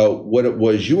talk about what it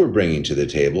was you were bringing to the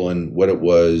table and what it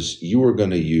was you were going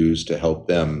to use to help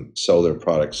them sell their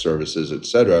products, services, et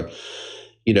cetera,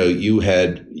 you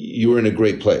were in a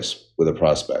great place with a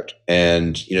prospect.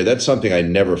 And, that's something I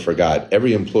never forgot.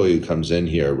 Every employee who comes in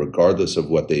here, regardless of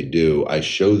what they do, I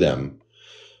show them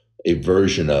a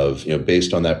version of,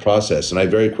 based on that process. And I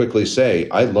very quickly say,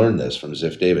 I learned this from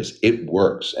Ziff Davis. It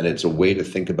works. And it's a way to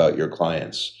think about your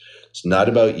clients. It's not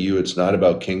about you. It's not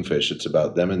about Kingfish. It's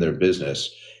about them and their business.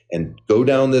 And go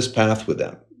down this path with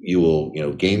them. You will,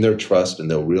 gain their trust, and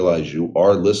they'll realize you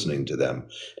are listening to them.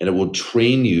 And it will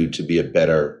train you to be a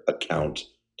better account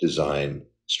design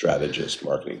strategist,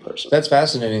 marketing person. That's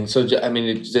fascinating. So,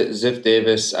 Ziff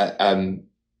Davis, I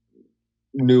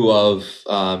know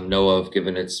of,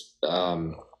 given its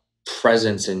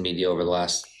presence in media over the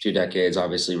last few decades.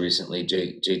 Obviously, recently,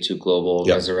 J2 Global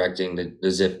resurrecting the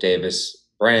Ziff Davis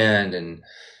brand and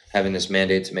having this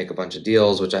mandate to make a bunch of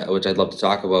deals, which I'd love to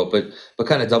talk about. But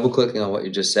kind of double clicking on what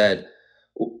you just said,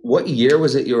 what year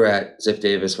was it you were at Ziff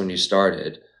Davis when you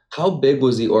started? How big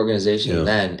was the organization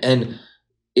then? And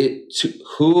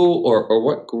who or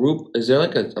what group, is there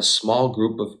like a small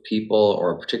group of people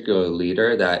or a particular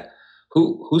leader that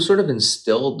who sort of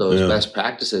instilled those best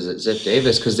practices at Ziff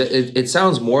Davis? Because it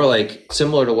sounds more like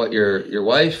similar to what your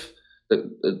wife,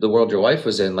 the world your wife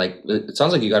was in. Like, it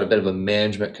sounds like you got a bit of a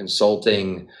management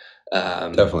consulting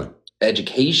definitely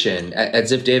education at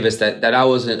Ziff Davis that I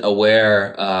wasn't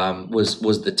aware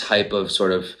was the type of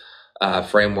sort of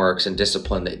frameworks and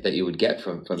discipline that you would get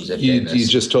from Ziff Davis. You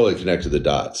just totally connected the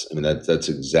dots. I mean, that's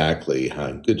exactly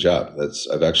how. Good job.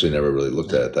 I've actually never really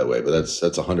looked at it that way, but that's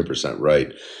 100%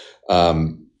 right.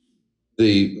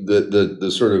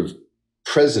 The sort of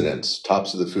presidents,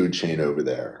 tops of the food chain over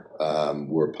there,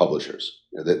 were publishers.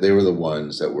 They were the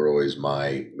ones that were always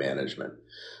my management.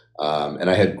 And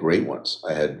I had great ones.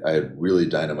 I had really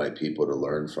dynamite people to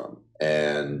learn from.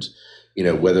 And,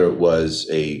 whether it was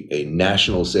a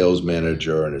national sales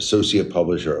manager, an associate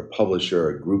publisher, a publisher,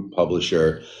 a group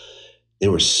publisher, they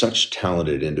were such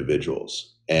talented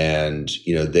individuals. And,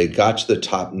 they got to the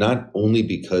top not only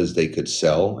because they could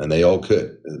sell, and they all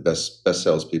could, the best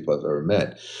salespeople I've ever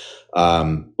met,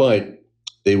 but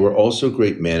they were also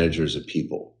great managers of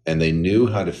people, and they knew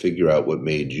how to figure out what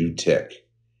made you tick.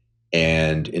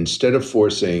 And instead of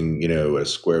forcing, a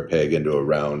square peg into a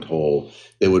round hole,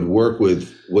 they would work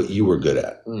with what you were good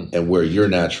at and where your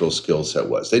natural skill set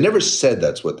was. They never said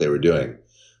that's what they were doing,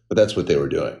 but that's what they were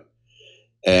doing.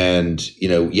 And,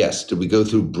 yes, did we go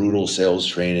through brutal sales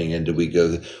training? And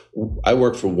I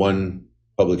worked for one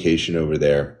publication over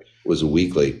there, it was a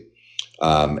weekly.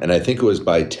 And I think it was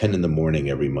by 10 in the morning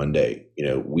every Monday,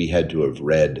 we had to have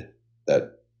read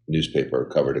that newspaper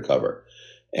cover to cover.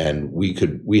 And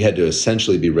we had to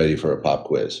essentially be ready for a pop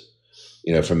quiz,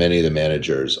 from any of the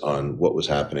managers on what was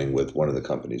happening with one of the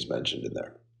companies mentioned in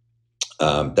there.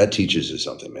 That teaches you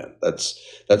something, man.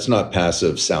 That's not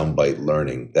passive soundbite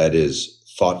learning. That is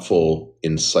thoughtful,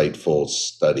 insightful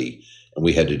study, and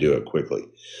we had to do it quickly.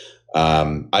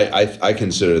 I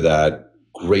consider that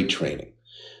great training.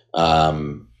 I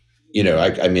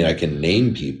can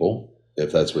name people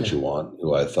if that's what you want,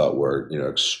 who I thought were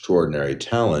extraordinary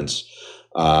talents.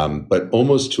 But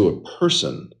almost to a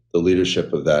person, the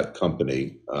leadership of that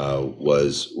company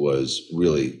was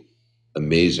really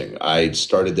amazing. I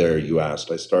started there. You asked.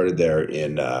 I started there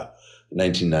in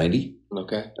 1990.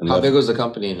 Okay. How big was the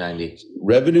company in 90?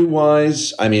 Revenue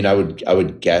wise, I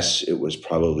would guess it was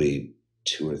probably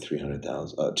 200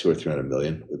 or 300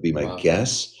 million would be my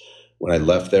guess. When I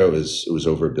left there, it was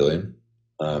over $1 billion.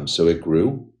 So it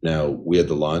grew. Now we had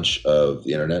the launch of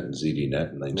the internet and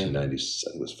ZDNet in 1990. I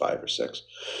think it was 5 or 6.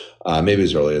 Maybe it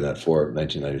was earlier than that,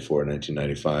 1994,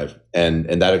 1995,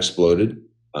 and that exploded.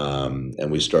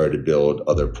 And we started to build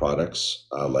other products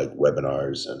like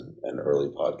webinars and early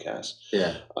podcasts.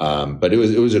 Yeah. But it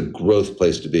was a growth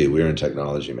place to be. We were in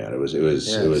technology, man. It was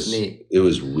neat. It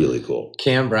was really cool.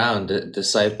 Cam Brown,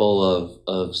 disciple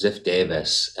of Ziff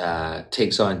Davis,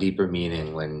 takes on deeper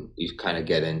meaning when you kind of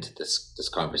get into this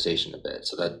conversation a bit.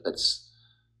 So that's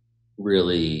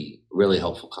really, really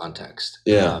helpful context.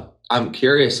 Yeah. I'm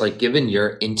curious, like, given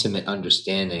your intimate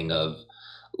understanding of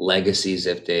legacy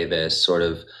Ziff Davis, sort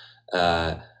of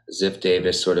Ziff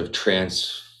Davis sort of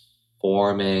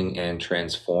transforming and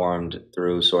transformed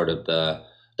through sort of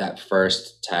that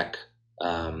first tech,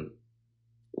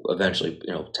 eventually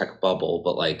tech bubble,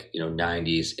 but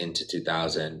 90s into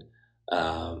 2000.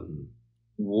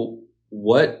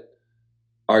 What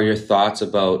are your thoughts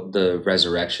about the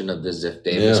resurrection of the Ziff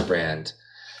Davis brand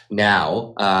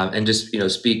now? And just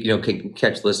speak,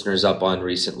 catch listeners up on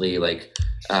recently,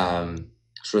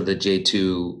 sort of the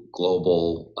J2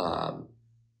 Global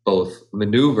both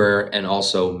maneuver and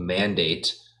also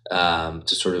mandate to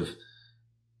sort of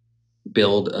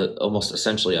build almost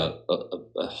essentially a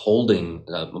holding,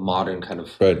 a modern kind of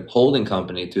holding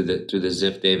company through the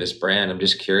Ziff Davis brand. I'm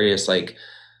just curious,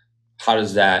 how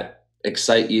does that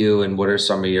excite you, and what are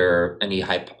some of your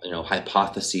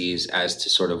hypotheses as to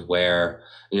sort of where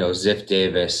Ziff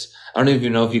Davis, I don't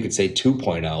even know if you could say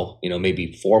 2.0,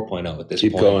 maybe 4.0 at this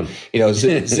point. Keep going.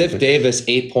 Ziff Davis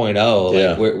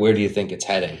 8.0, where do you think it's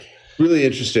heading? Really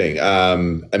interesting.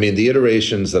 The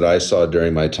iterations that I saw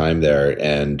during my time there,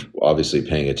 and obviously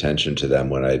paying attention to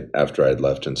them after I'd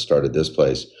left and started this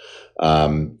place,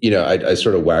 I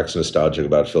sort of wax nostalgic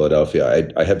about Philadelphia.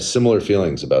 I have similar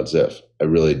feelings about Ziff. I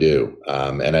really do.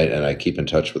 And I keep in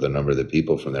touch with a number of the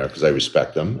people from there because I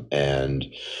respect them, and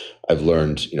I've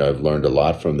learned a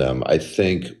lot from them. I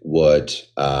think what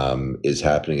is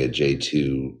happening at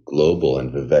J2 Global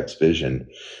and Vivek's vision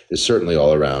is certainly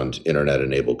all around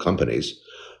internet-enabled companies.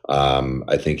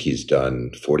 I think he's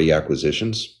done 40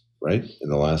 acquisitions, right, in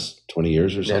the last 20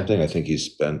 years or something. Yeah. I think he's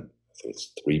spent,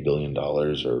 it's $3 billion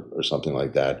or something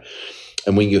like that.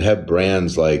 And when you have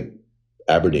brands like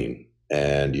Aberdeen,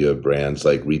 and you have brands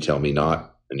like Retail Me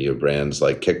Not, and you have brands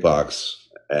like Kickbox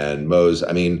and Moe's,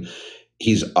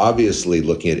 he's obviously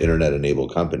looking at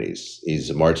internet-enabled companies. He's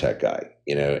a MarTech guy,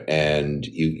 and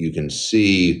you can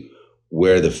see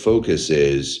where the focus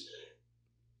is.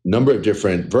 Number of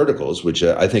different verticals, which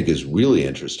I think is really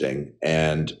interesting.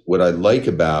 And what I like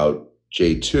about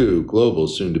J2 Global,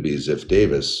 soon to be Ziff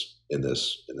Davis, in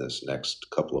this next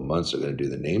couple of months, they're going to do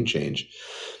the name change,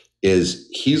 is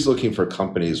he's looking for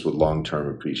companies with long-term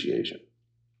appreciation.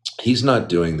 He's not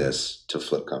doing this to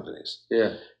flip companies.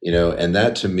 Yeah. And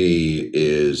that to me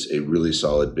is a really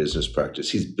solid business practice.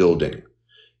 He's building.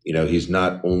 He's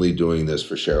not only doing this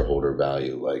for shareholder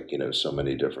value like, so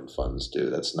many different funds do.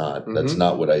 That's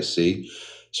not what I see.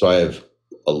 So I have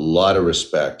a lot of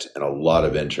respect and a lot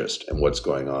of interest in what's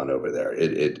going on over there.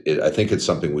 I think it's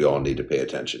something we all need to pay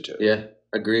attention to. Yeah,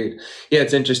 agreed. Yeah,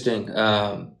 it's interesting.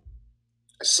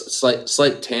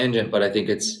 Slight tangent, but I think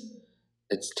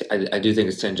I do think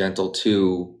it's tangential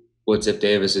to what Ziff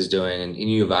Davis is doing, and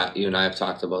you and I have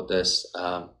talked about this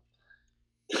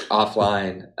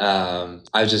offline. I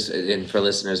was just, and for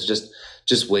listeners,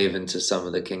 just waving to some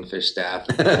of the Kingfish staff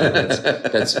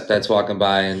that's walking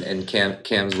by, and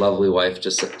Cam's lovely wife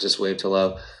just waved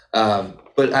hello.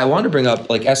 But I want to bring up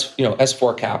like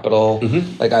S4 Capital.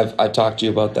 Mm-hmm. Like I've talked to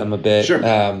you about them a bit. Sure.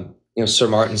 Sir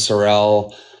Martin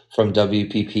Sorrell from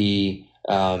WPP.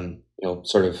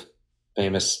 Sort of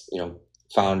famous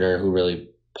founder who really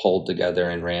pulled together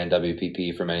and ran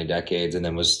WPP for many decades, and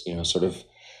then was sort of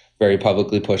very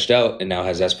publicly pushed out, and now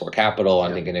has S4 Capital.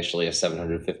 I think initially a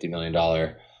 $750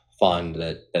 million fund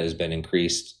that has been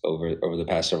increased over the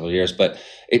past several years. But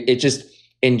it just,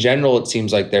 in general, it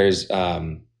seems like there's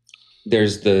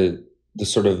the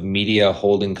sort of media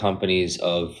holding companies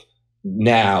of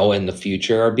now and the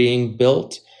future are being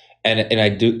built. And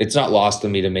it's not lost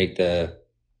on me to make the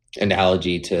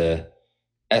analogy to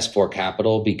S4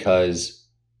 Capital, because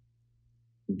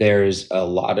there's a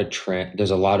lot of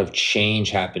change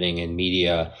happening in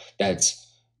media that's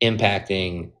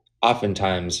impacting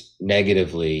oftentimes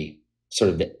negatively sort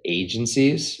of the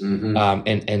agencies,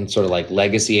 and sort of like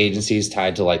legacy agencies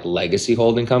tied to like legacy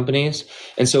holding companies.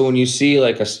 And so when you see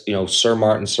like Sir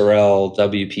Martin Sorrell,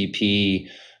 WPP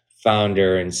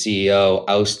founder and CEO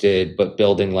ousted, but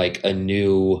building like a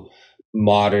new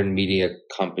modern media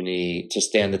company to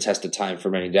stand the test of time for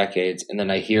many decades, and then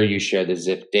I hear you share the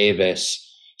Ziff Davis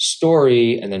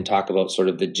story, and then talk about sort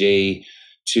of the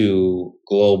J2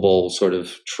 Global sort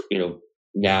of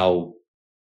now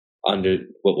under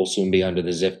what will soon be under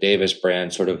the Ziff Davis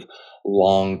brand, sort of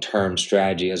long-term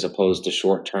strategy as opposed to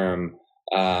short-term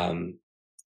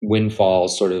windfall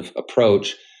sort of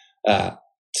approach.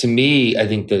 To me, I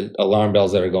think the alarm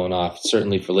bells that are going off,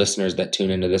 certainly for listeners that tune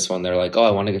into this one, they're like, oh,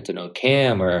 I want to get to know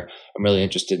Cam, or I'm really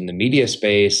interested in the media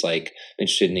space, like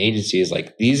interested in agencies.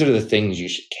 Like, these are the things you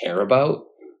should care about,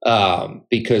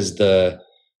 because the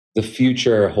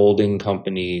future holding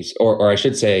companies, or I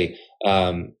should say,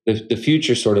 the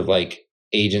future sort of like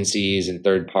agencies and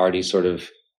third party sort of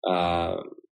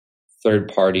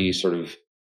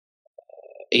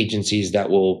agencies that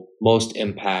will most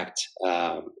impact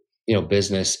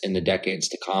business in the decades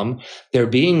to come, they're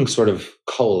being sort of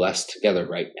coalesced together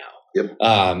right now. Yep.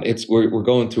 We're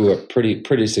going through a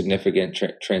pretty significant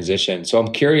transition. So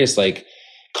I'm curious, like,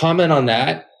 comment on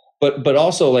that, but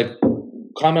also like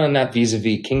comment on that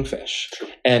vis-a-vis Kingfish,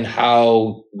 and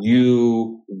how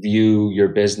you view your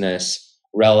business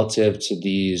relative to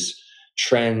these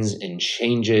trends and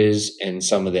changes and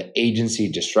some of the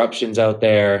agency disruptions out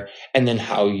there, and then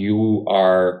how you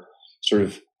are sort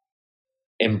of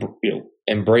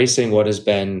embracing what has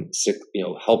been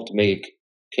helped make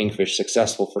Kingfish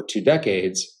successful for 2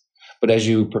 decades. But as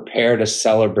you prepare to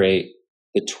celebrate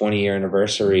the 20-year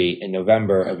anniversary in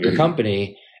November of your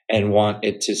company and want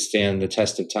it to stand the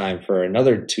test of time for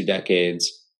another 2 decades,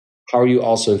 how are you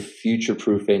also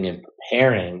future-proofing and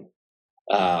preparing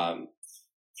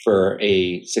for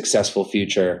a successful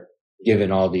future,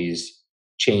 given all these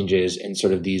changes and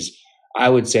sort of these, I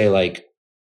would say, like,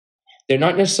 they're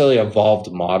not necessarily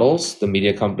evolved models, the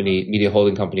media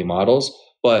holding company models,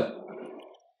 but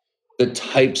the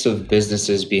types of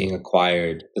businesses being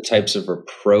acquired, the types of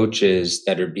approaches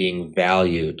that are being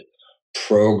valued,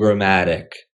 programmatic,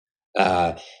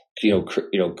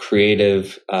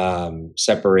 creative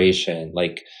separation,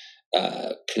 like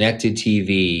connected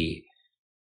TV.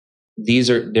 There's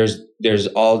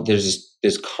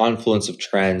this confluence of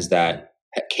trends that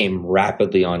came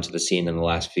rapidly onto the scene in the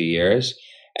last few years.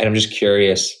 And I'm just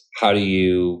curious, how do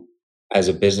you, as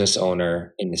a business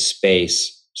owner in the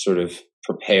space, sort of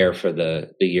prepare for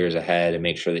the years ahead and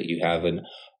make sure that you have an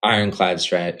ironclad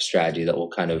strategy that will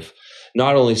kind of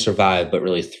not only survive, but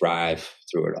really thrive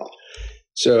through it all?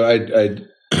 So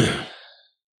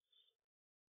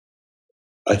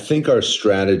I think our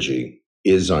strategy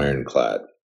is ironclad,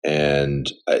 and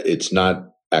it's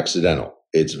not accidental.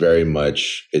 It's very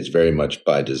much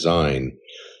by design.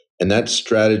 And that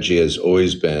strategy has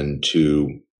always been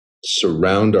to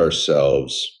surround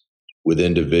ourselves with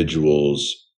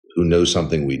individuals who know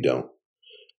something we don't,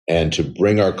 and to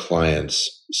bring our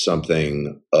clients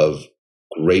something of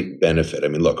great benefit. I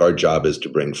mean, look, our job is to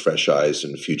bring fresh eyes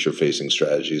and future-facing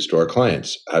strategies to our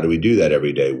clients. How do we do that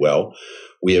every day? Well,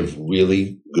 we have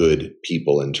really good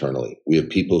people internally. We have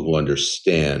people who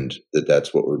understand that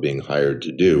that's what we're being hired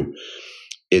to do.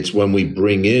 It's when we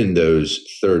bring in those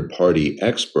third-party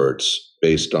experts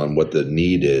based on what the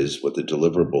need is, what the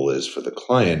deliverable is for the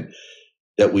client,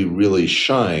 that we really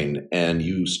shine. And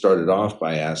you started off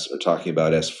by talking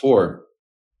about S4,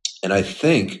 and I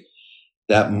think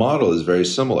that model is very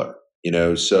similar.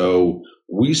 So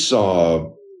we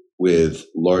saw with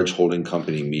large holding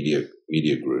company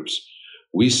media groups,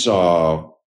 we saw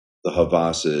the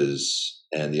Havasas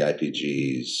and the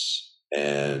IPGs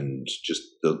and just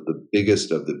the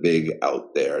biggest of the big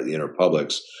out there, the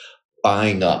Interpublics,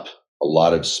 buying up a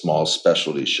lot of small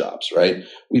specialty shops, right?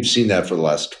 We've seen that for the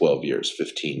last 12 years,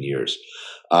 15 years.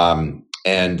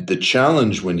 And the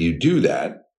challenge when you do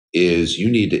that is you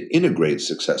need to integrate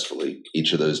successfully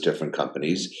each of those different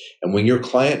companies. And when your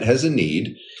client has a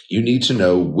need, you need to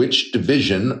know which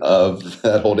division of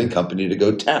that holding company to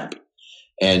go tap.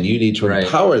 And you need to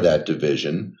empower that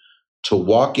division to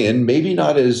walk in, maybe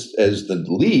not as the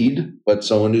lead, but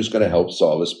someone who's going to help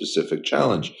solve a specific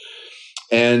challenge.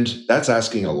 And that's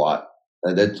asking a lot.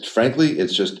 And that, frankly,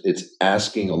 it's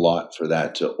asking a lot for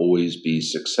that to always be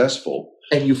successful.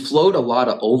 And you float a lot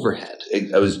of overhead.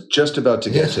 I was just about to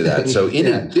get to that. So in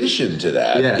addition to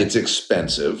that, it's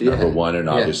expensive, number one, and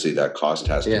obviously that cost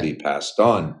has to be passed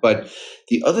on. But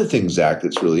the other thing, Zach,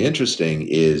 that's really interesting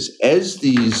is as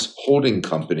these holding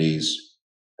companies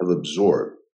have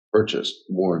purchased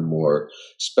more and more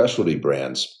specialty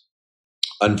brands,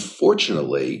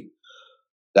 unfortunately,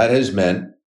 that has meant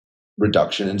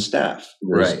reduction in staff.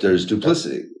 There's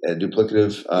duplicity and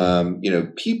duplicative,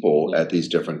 people at these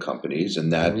different companies,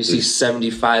 and that you see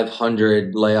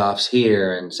 7,500 layoffs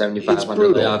here and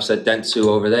 7,500 layoffs at Dentsu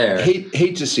over there.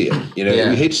 Hate to see it.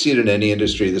 We hate to see it in any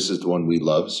industry. This is the one we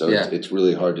love, so it's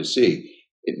really hard to see.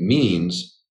 It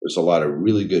means there's a lot of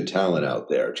really good talent out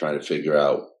there trying to figure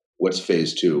out what's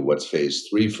phase 2, what's phase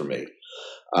 3 for me.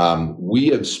 We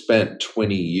have spent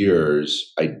 20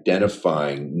 years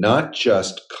identifying not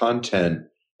just content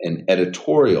and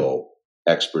editorial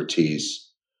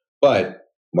expertise, but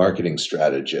marketing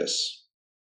strategists,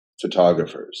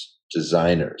 photographers,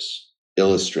 designers,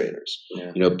 illustrators,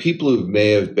 people who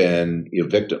may have been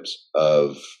victims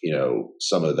of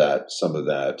some of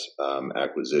that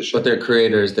acquisition. But they're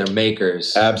creators, they're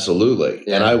makers. Absolutely,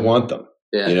 and I want them.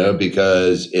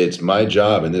 Because it's my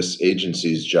job and this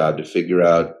agency's job to figure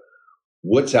out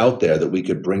what's out there that we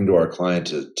could bring to our client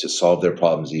to solve their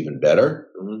problems even better.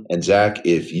 Mm-hmm. And Zach,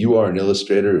 if you are an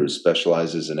illustrator who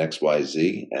specializes in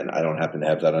XYZ and I don't happen to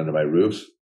have that under my roof,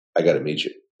 I got to meet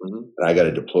you. Mm-hmm. And I got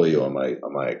to deploy you on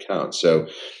my account. So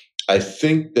I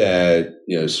think that,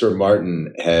 Sir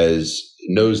Martin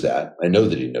knows that. I know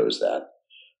that he knows that.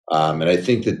 And I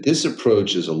think that this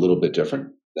approach is a little bit different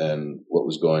than what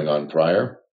was going on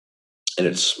prior. And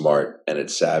it's smart and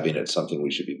it's savvy and it's something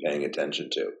we should be paying attention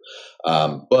to.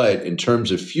 But in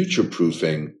terms of future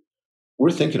proofing,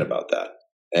 we're thinking about that.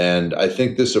 And I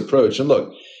think this approach, and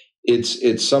look,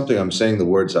 it's something, I'm saying the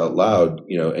words out loud,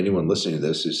 anyone listening to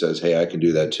this who says, hey, I can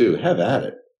do that too, have at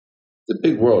it. It's a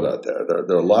big world out there.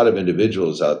 There are a lot of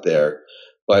individuals out there.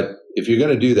 But if you're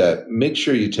going to do that, make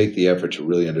sure you take the effort to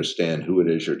really understand who it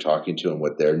is you're talking to and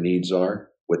what their needs are,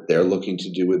 what they're looking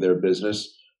to do with their business.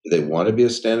 Do they want to be a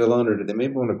standalone, or do they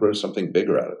maybe want to grow something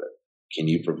bigger out of it? Can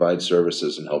you provide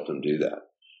services and help them do that?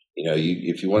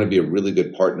 If you want to be a really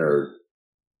good partner,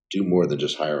 do more than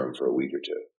just hire them for a week or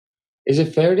two. Is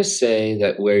it fair to say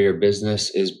that where your business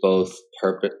is both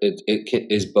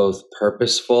is both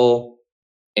purposeful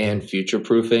and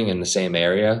future-proofing in the same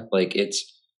area?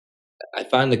 I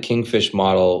find the Kingfish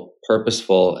model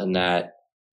purposeful in that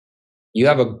you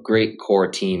have a great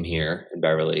core team here in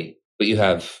Beverly, but you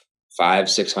have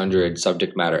 500-600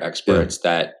 subject matter experts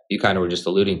that you kind of were just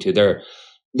alluding to.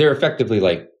 They're effectively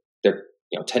they're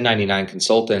 1099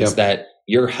 consultants that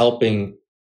you're helping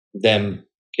them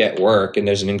get work, and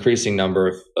there's an increasing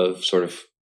number of sort of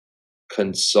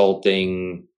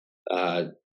consulting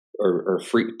or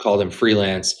call them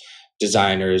freelance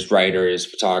designers, writers,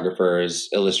 photographers,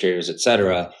 illustrators,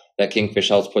 etc., that Kingfish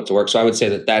helps put to work. So I would say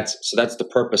that's the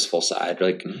purposeful side.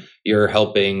 You're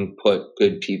helping put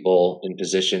good people in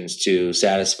positions to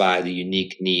satisfy the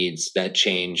unique needs that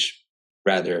change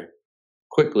rather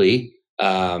quickly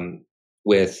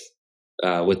with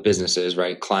businesses,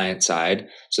 right? Client side.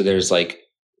 So there's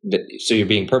so you're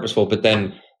being purposeful, but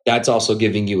then that's also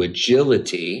giving you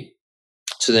agility.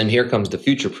 So then here comes the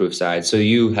future-proof side. So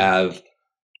you have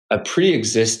a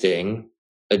pre-existing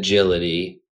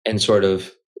agility and sort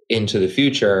of into the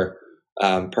future,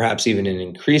 perhaps even an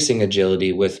increasing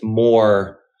agility with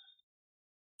more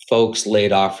folks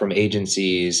laid off from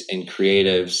agencies and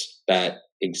creatives that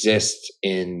exist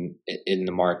in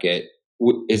the market.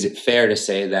 Is it fair to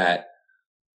say that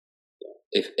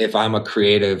if I'm a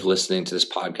creative listening to this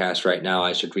podcast right now,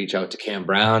 I should reach out to Cam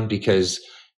Brown because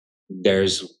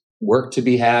there's work to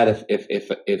be had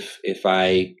if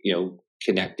I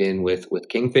connect in with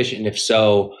Kingfish? And if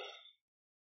so,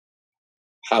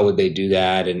 how would they do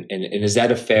that? And is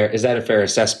that a fair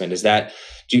assessment? Is that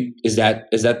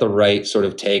the right sort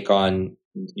of take on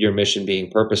your mission being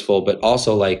purposeful, but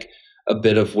also like a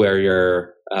bit of where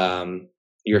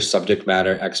your subject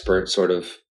matter expert sort of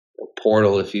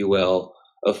portal, if you will,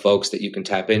 of folks that you can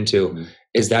tap into? Mm-hmm.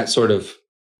 Is that sort of,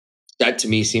 that to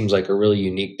me seems like a really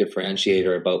unique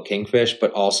differentiator about Kingfish,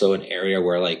 but also an area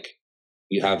where like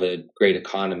you have a great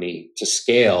economy to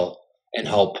scale and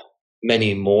help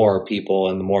many more people,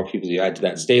 and the more people you add to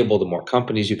that stable, the more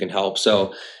companies you can help.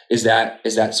 So is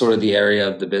that sort of the area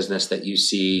of the business that you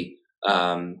see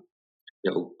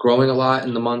growing a lot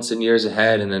in the months and years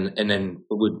ahead? And then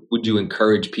would you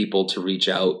encourage people to reach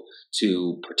out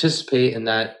to participate in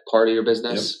that part of your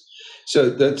business? Yep. So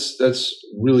that's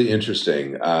really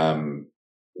interesting.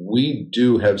 We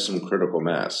do have some critical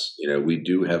mass. We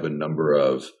do have a number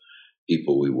of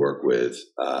people we work with,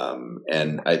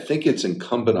 and I think it's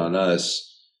incumbent on us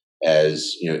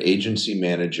as agency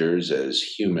managers, as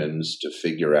humans, to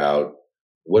figure out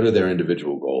what are their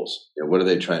individual goals. What are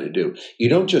they trying to do? You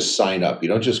don't just sign up. You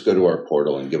don't just go to our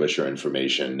portal and give us your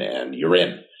information and you're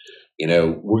in.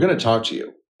 We're going to talk to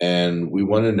you. And we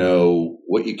want to know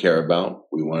what you care about.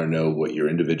 We want to know what your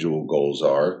individual goals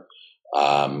are.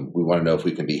 We want to know if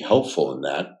we can be helpful in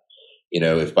that.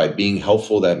 If by being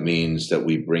helpful, that means that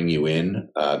we bring you in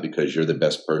because you're the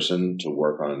best person to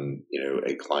work on,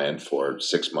 a client for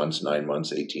 6 months, 9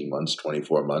 months, 18 months,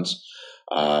 24 months.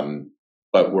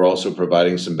 But we're also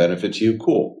providing some benefit to you.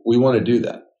 Cool. We want to do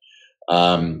that.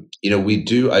 We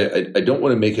do. I don't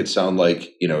want to make it sound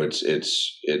like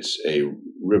it's a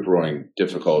rip-roaring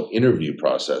difficult interview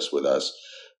process with us,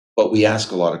 but we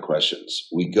ask a lot of questions.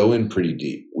 We go in pretty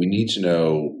deep. We need to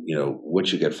know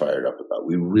what you get fired up about.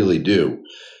 We really do,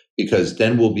 because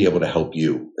then we'll be able to help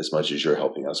you as much as you're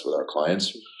helping us with our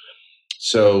clients.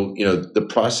 So the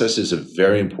process is a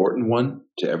very important one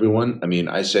to everyone. I mean,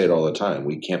 I say it all the time.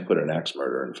 We can't put an axe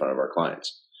murderer in front of our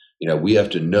clients. We have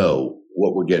to know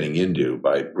what we're getting into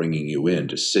by bringing you in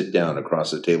to sit down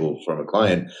across the table from a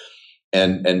client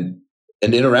and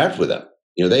interact with them.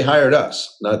 They hired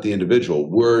us, not the individual.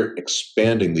 We're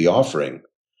expanding the offering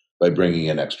by bringing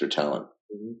in extra talent.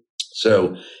 Mm-hmm.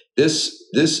 So this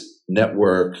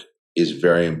network is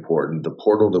very important. The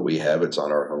portal that we have, it's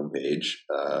on our homepage.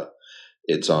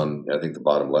 It's on, I think, the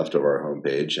bottom left of our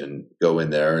homepage, and go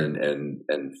in there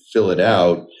and fill it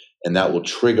out. And that will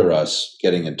trigger us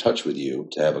getting in touch with you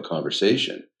to have a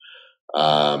conversation.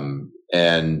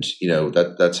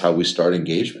 That's how we start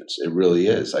engagements. It really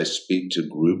is. I speak to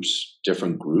groups,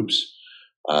 different groups,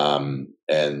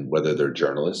 and whether they're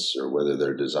journalists or whether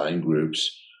they're design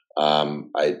groups,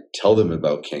 I tell them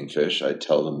about Kingfish. I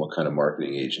tell them what kind of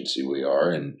marketing agency we are.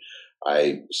 And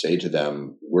I say to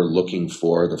them, we're looking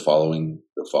for the following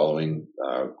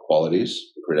qualities,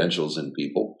 credentials in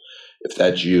people. If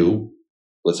that's you,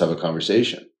 let's have a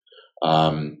conversation.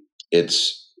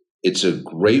 It's a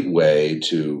great way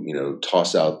to,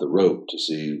 toss out the rope to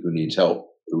see who needs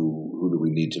help, who do we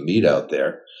need to meet out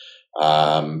there.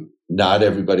 Not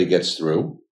everybody gets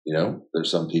through.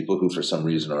 There's some people who for some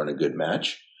reason aren't a good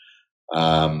match.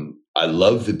 I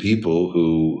love the people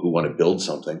who want to build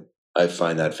something. I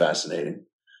find that fascinating.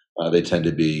 They tend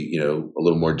to be, a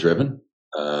little more driven.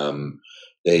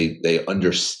 They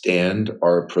understand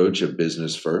our approach of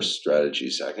business first, strategy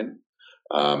second,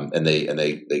 and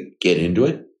they get into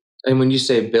it. And when you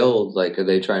say build, like, are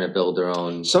they trying to build their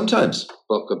own sometimes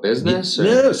book of business?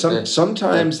 No,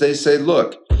 sometimes they say,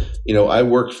 look, I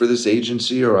worked for this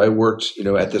agency, or I worked,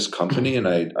 at this company, and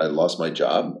I lost my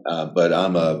job, but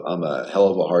I'm a hell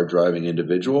of a hard driving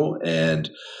individual,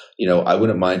 and I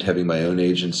wouldn't mind having my own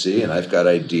agency, and I've got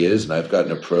ideas and I've got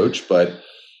an approach, but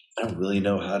I don't really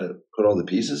know how to put all the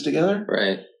pieces together.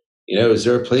 Right. Is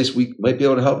there a place we might be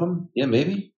able to help them? Yeah,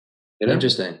 maybe.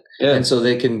 Interesting. Yeah. And so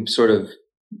they can sort of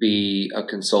be a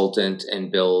consultant and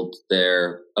build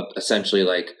their essentially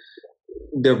like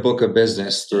their book of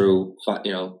business through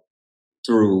under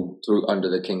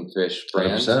the Kingfish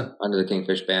brand, 100%. Under the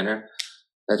Kingfish banner.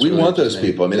 We really want those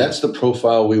people. I mean, that's the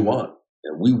profile we want.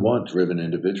 We want driven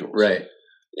individuals. Right.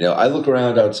 I look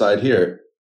around outside here.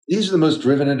 These are the most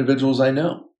driven individuals I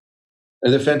know.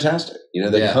 And they're fantastic.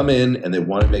 They come in and they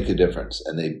want to make a difference,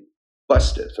 and they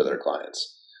bust it for their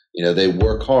clients. They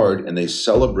work hard and they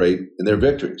celebrate in their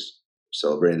victories.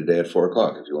 Celebrating today at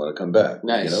 4:00 if you want to come back.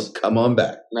 Nice. Come on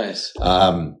back. Nice.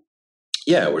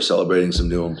 We're celebrating some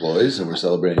new employees, and we're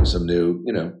celebrating some new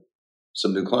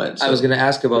clients. I was going to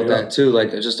ask about that too,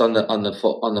 like just on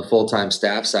the full-time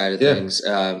staff side of things.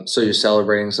 So you're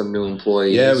celebrating some new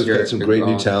employees. Yeah, we've got some great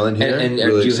new talent here. And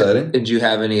really exciting. And do you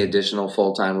have any additional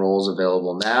full-time roles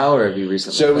available now, or have you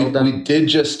recently? So we did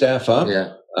just staff up.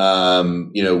 Yeah.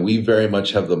 We very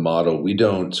much have the model. We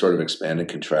don't sort of expand and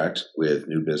contract with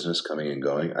new business coming and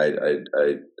going.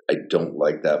 I don't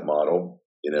like that model.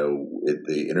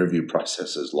 The interview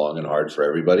process is long and hard for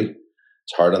everybody.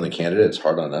 It's hard on the candidate. It's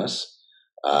hard on us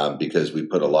because we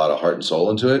put a lot of heart and soul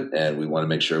into it, and we want to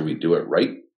make sure we do it right.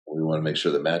 We want to make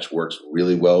sure the match works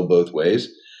really well both ways,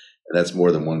 and that's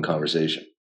more than one conversation.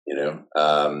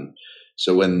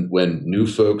 So when new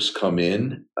folks come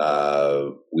in,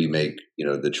 we make,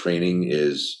 the training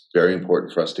is very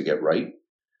important for us to get right.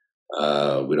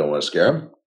 We don't want to scare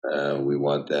them. We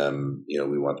want them,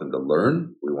 we want them to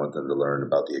learn. We want them to learn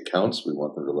about the accounts. We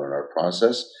want them to learn our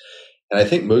process. And I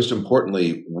think most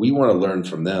importantly, we want to learn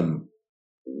from them.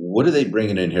 What are they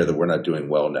bringing in here that we're not doing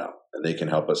well now? And they can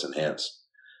help us enhance.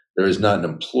 There is not an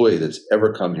employee that's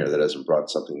ever come here that hasn't brought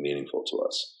something meaningful to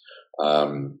us.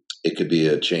 It could be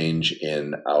a change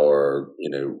in our,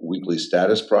 weekly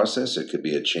status process. It could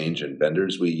be a change in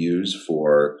vendors we use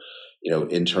for,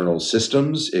 internal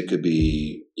systems. It could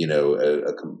be,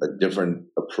 a different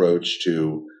approach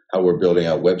to how we're building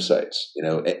out websites.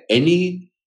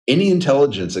 Any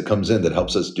intelligence that comes in that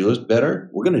helps us do it better,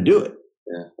 we're going to do it.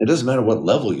 Yeah. It doesn't matter what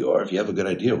level you are. If you have a good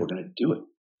idea, we're going to do it.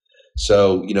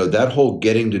 So, that whole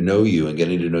getting to know you and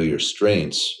getting to know your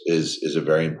strengths is a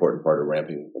very important part of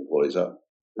ramping employees up.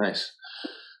 Nice.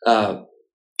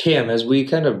 Cam, as we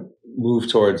kind of move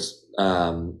towards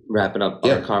wrapping up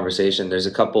our conversation, there's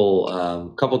a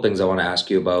couple things I want to ask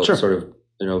you about. Sure. Sort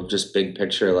of, just big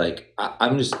picture. Like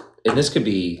I'm just, and this could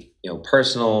be,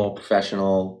 personal,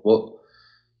 professional.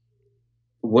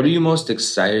 What are you most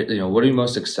excited? What are you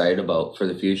most excited about for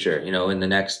the future? In the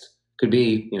next, could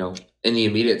be, in the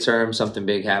immediate term, something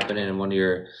big happening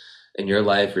in your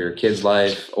life or your kid's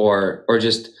life, or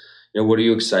just, what are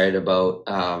you excited about,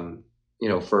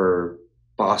 for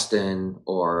Boston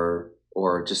or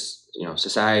just,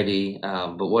 society?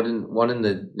 But what in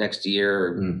the next year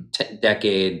or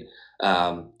decade,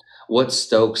 what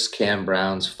stokes Cam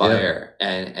Brown's fire? Yeah.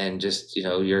 And just,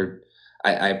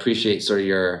 I appreciate sort of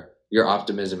your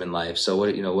optimism in life. So what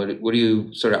are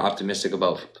you sort of optimistic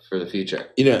about for the future?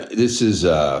 This is,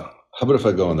 how about if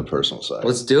I go on the personal side?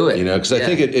 Let's do it. Because I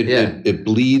think it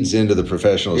bleeds into the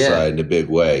professional side in a big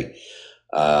way.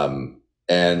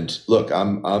 And look,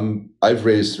 I've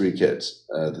raised 3 kids.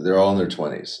 They're all in their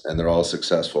 20s and they're all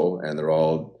successful and they're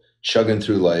all chugging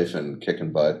through life and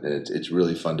kicking butt. And it's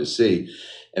really fun to see.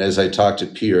 And as I talk to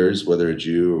peers, whether it's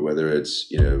you or whether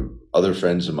it's, other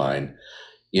friends of mine,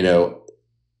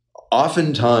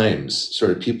 oftentimes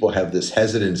sort of people have this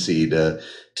hesitancy to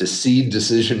seed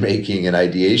decision-making and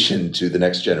ideation to the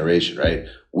next generation, right?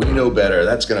 We know better.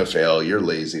 That's going to fail. You're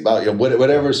lazy.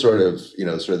 Whatever sort of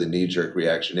the knee-jerk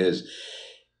reaction is.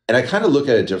 And I kind of look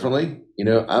at it differently.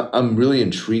 I'm really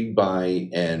intrigued by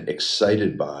and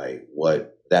excited by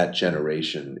what that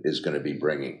generation is going to be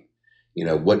bringing.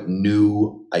 What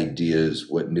new ideas,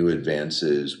 what new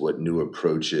advances, what new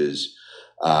approaches,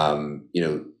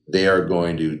 they are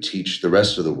going to teach the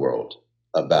rest of the world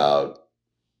about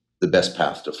the best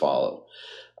path to follow.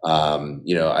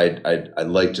 I'd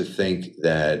like to think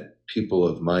that people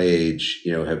of my age,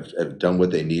 have done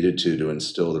what they needed to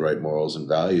instill the right morals and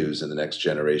values in the next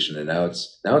generation. And now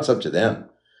it's up to them,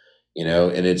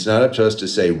 and it's not up to us to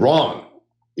say, wrong,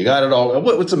 you got it all.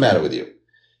 What's the matter with you?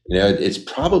 It's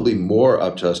probably more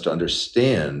up to us to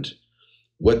understand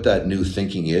what that new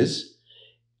thinking is.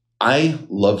 I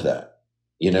love that.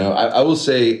 I will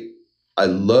say I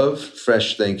love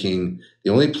fresh thinking.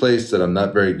 The only place that I'm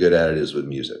not very good at it is with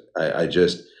music. I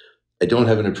don't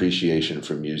have an appreciation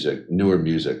for music, newer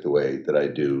music, the way that I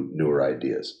do newer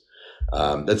ideas.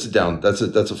 That's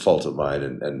a fault of mine,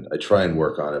 and I try and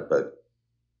work on it, but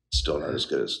still not as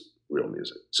good as real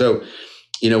music. So,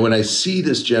 when I see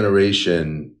this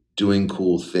generation doing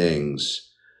cool things,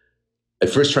 I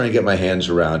first try and get my hands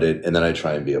around it, and then I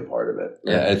try and be a part of it.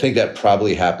 Yeah. I think that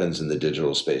probably happens in the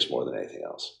digital space more than anything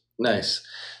else. Nice.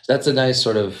 So that's a nice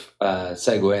sort of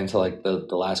segue into like the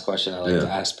last question I like to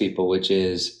ask people, which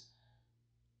is,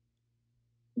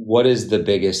 what is the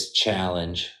biggest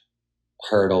challenge,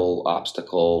 hurdle,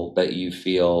 obstacle that you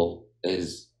feel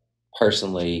is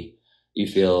personally,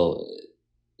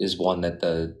 is one that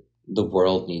the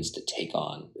world needs to take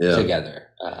on together?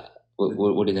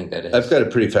 What do you think that is? I've got a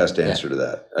pretty fast answer to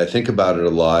that. I think about it a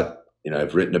lot.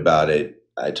 I've written about it.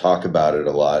 I talk about it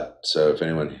a lot. So if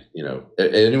anyone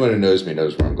who knows me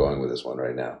knows where I'm going with this one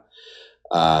right now.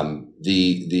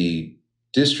 The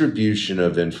distribution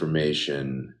of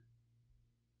information,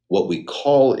 what we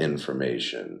call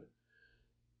information,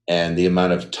 and the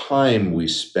amount of time we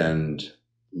spend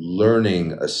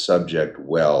learning a subject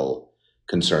well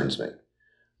concerns me.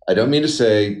 I don't mean to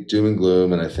say doom and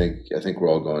gloom, and I think we're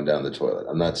all going down the toilet.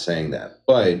 I'm not saying that,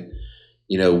 but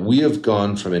we have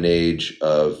gone from an age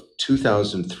of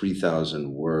 2,000,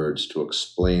 3,000 words to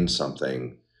explain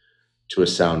something to a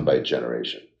soundbite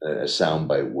generation, a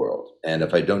soundbite world. And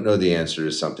if I don't know the answer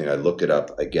to something, I look it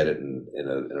up, I get it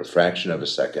in a fraction of a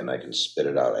second, I can spit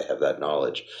it out, I have that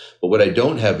knowledge. But what I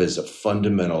don't have is a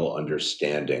fundamental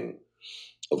understanding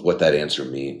of what that answer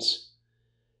means.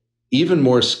 Even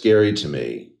more scary to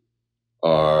me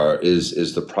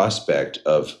is the prospect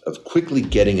of quickly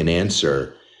getting an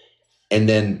answer and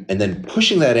then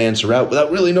pushing that answer out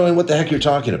without really knowing what the heck you're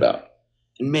talking about.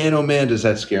 And man, oh man, does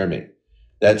that scare me.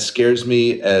 That scares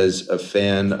me as a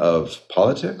fan of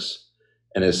politics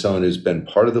and as someone who's been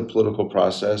part of the political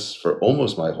process for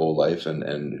almost my whole life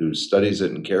and who studies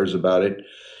it and cares about it.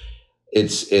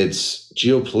 It's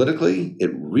geopolitically, it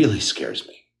really scares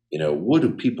me. What do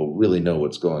people really know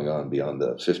what's going on beyond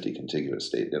the 50 contiguous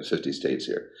states, 50 states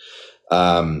here?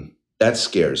 That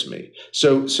scares me.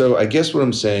 So I guess what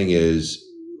I'm saying is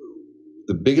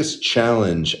the biggest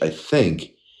challenge, I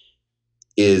think,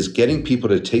 is getting people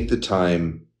to take the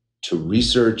time to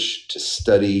research, to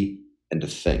study, and to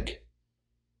think.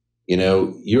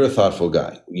 You're a thoughtful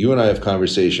guy. You and I have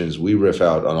conversations. We riff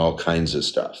out on all kinds of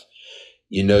stuff.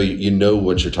 You know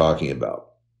what you're talking about.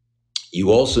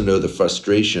 You also know the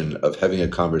frustration of having a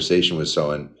conversation with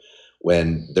someone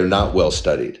when they're not well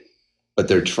studied, but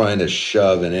they're trying to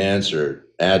shove an answer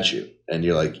at you, and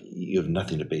you're like, you have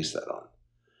nothing to base that on.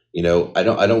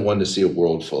 I don't want to see a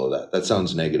world full of that. That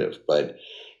sounds negative, but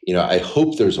I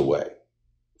hope there's a way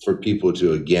for people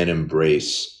to again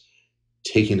embrace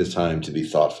taking the time to be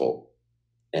thoughtful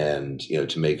and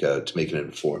to make an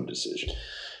informed decision.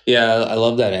 Yeah, I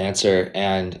love that answer.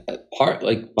 And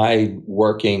my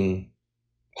working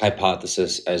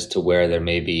hypothesis as to where there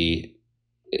may be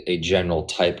a general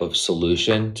type of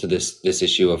solution to this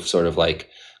issue of sort of like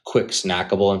quick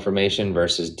snackable information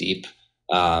versus deep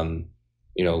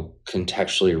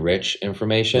contextually rich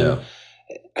information. Yeah.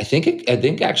 I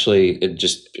think actually it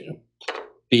just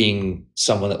being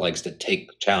someone that likes to take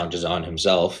challenges on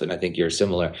himself, and I think you're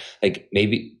similar, like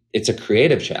maybe it's a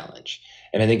creative challenge,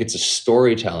 and I think it's a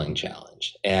storytelling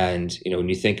challenge. And when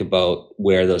you think about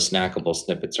where those snackable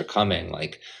snippets are coming,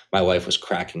 like my wife was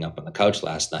cracking up on the couch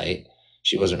last night.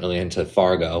 She wasn't really into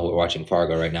Fargo. We're watching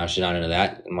Fargo right now. She's not into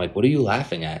that. I'm like, what are you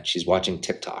laughing at? She's watching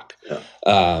TikTok. Yeah.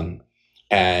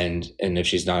 And if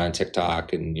she's not on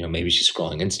TikTok, and maybe she's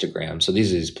scrolling Instagram. So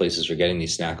these are these places for getting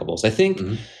these snackables. I think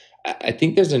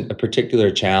there's a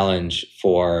particular challenge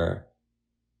for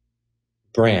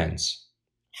brands,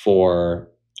 for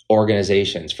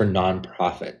organizations, for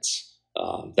nonprofits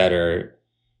that are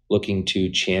looking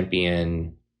to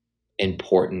champion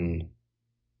important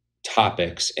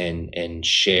topics and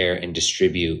share and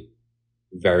distribute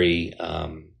very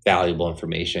valuable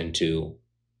information to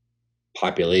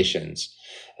populations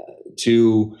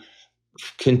to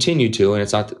continue to, and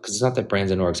it's not that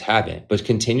brands and orgs haven't, but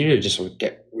continue to just sort of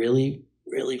get really,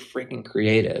 really freaking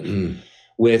creative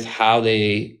with how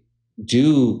they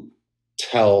do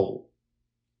tell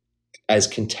as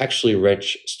contextually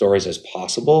rich stories as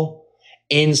possible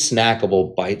in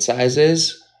snackable bite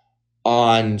sizes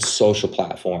on social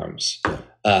platforms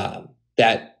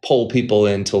that pull people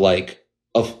into like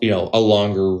a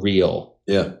longer reel,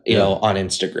 on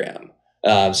Instagram.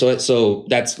 So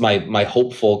that's my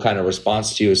hopeful kind of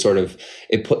response to you is sort of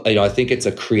I think it's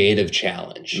a creative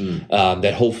challenge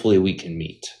that hopefully we can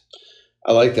meet.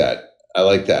 I like that.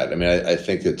 I mean, I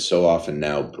think that so often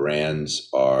now brands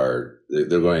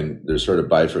they're sort of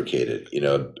bifurcated.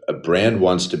 A brand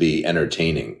wants to be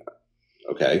entertaining.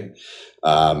 Okay.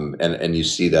 And you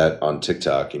see that on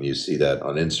TikTok, and you see that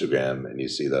on Instagram, and you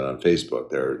see that on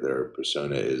Facebook. Their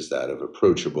persona is that of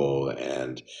approachable,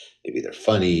 and maybe they're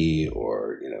funny,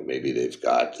 or maybe they've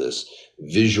got this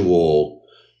visual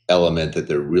element that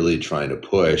they're really trying to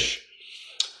push.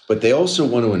 But they also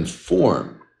want to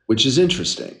inform, which is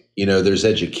interesting. There's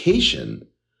education,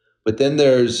 but then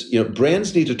there's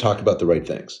brands need to talk about the right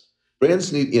things.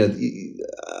 Brands need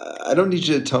I don't need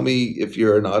you to tell me if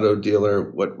you're an auto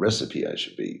dealer what recipe I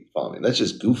should be following. That's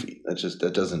just goofy.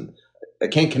 I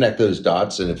can't connect those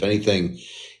dots. And if anything,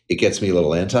 it gets me a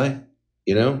little anti.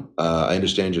 I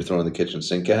understand you're throwing the kitchen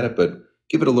sink at it, but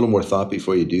give it a little more thought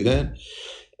before you do that.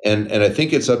 And I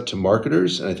think it's up to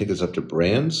marketers, and I think it's up to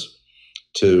brands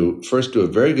to first do a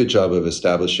very good job of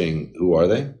establishing who are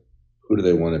they, who do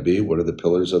they want to be, what are the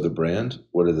pillars of the brand,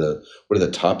 what are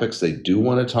the topics they do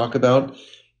want to talk about.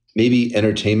 Maybe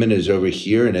entertainment is over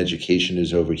here and education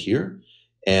is over here,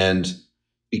 and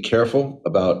be careful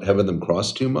about having them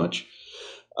cross too much.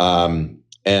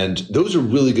 And those are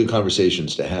really good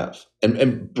conversations to have.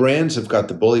 And brands have got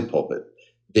the bully pulpit.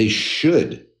 They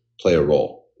should play a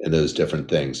role in those different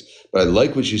things. But I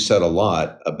like what you said a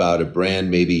lot about a brand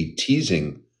maybe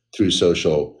teasing through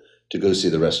social to go see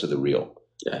the rest of the reel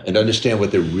and understand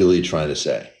what they're really trying to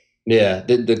say. Yeah,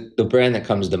 the brand that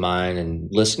comes to mind, and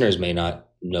listeners may not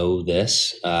know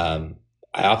this. I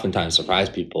oftentimes surprise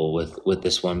people with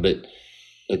this one, but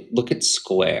look at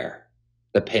Square,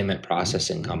 the payment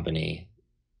processing company.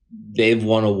 They've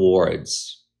won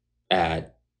awards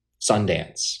at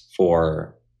Sundance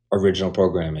for original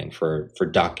programming for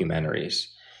documentaries.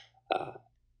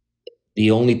 The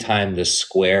only time the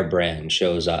Square brand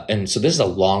shows up, and so this is a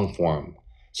long form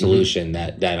solution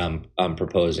that I'm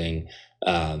proposing,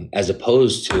 as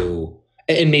opposed to,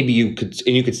 and maybe you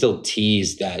could still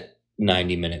tease that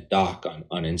 90-minute doc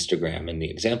on Instagram in the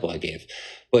example I gave.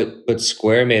 But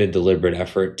Square made a deliberate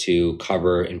effort to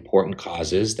cover important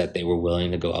causes that they were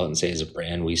willing to go out and say, as a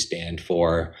brand, we stand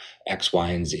for X, Y,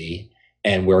 and Z,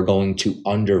 and we're going to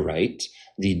underwrite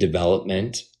the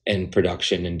development and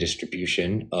production and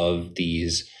distribution of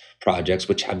these projects,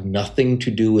 which have nothing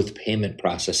to do with payment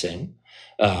processing.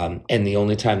 And the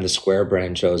only time the Square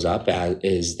brand shows up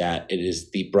is that it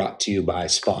is the brought to you by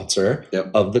sponsor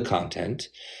of the content.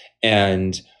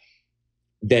 And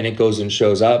then it goes and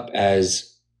shows up as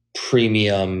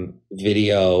premium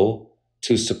video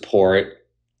to support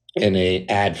in a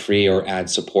ad-free or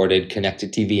ad-supported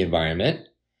connected TV environment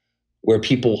where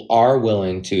people are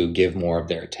willing to give more of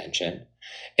their attention.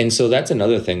 And so that's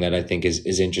another thing that I think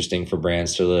is interesting for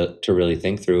brands to really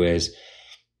think through is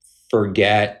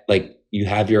forget, like, you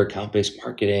have your account-based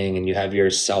marketing and you have your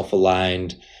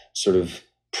self-aligned sort of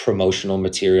promotional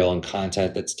material and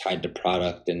content that's tied to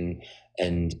product and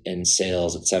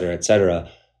sales, et cetera, et cetera.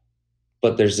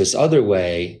 But there's this other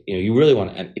way, if you really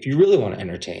want to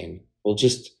entertain, well,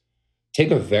 just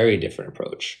take a very different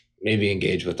approach. Maybe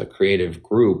engage with a creative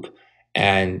group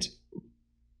and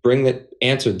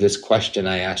answer this question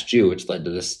I asked you, which led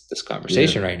to this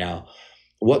conversation right now.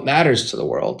 What matters to the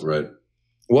world? Right.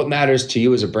 What matters to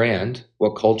you as a brand?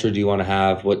 What culture do you want to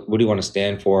have? What do you want to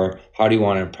stand for? How do you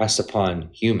want to impress upon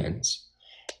humans?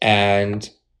 And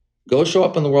go show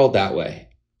up in the world that way,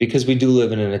 because we do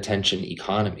live in an attention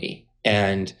economy,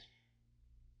 and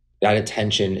that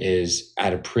attention is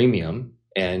at a premium.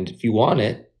 And if you want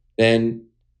it, then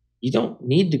you don't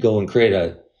need to go and create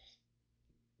a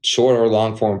short or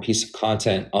long form piece of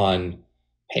content on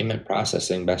payment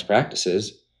processing best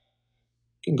practices.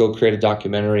 You can go create a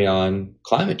documentary on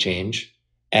climate change,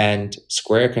 and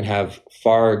Square can have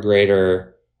far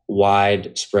greater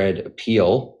widespread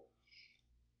appeal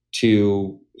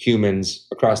to humans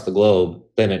across the globe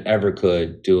than it ever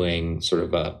could doing sort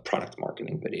of a product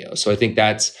marketing video. So I think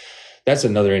that's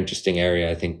another interesting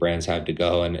area I think brands have to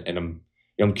go. And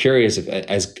I'm curious if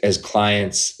as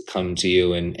clients come to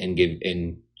you and give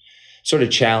and sort of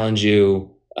challenge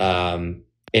you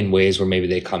in ways where maybe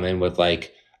they come in with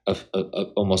like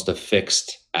almost a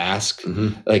fixed ask,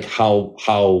 like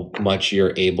how much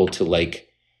you're able to like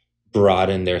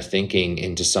broaden their thinking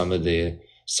into some of the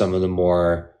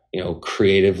more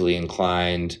creatively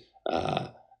inclined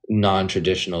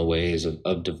non-traditional ways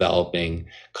of developing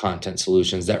content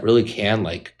solutions that really can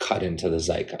like cut into the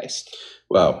zeitgeist.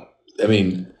 Wow. I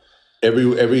mean,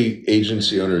 every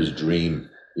agency owner's dream,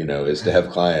 is to have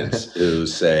clients who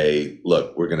say,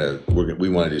 look, we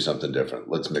want to do something different.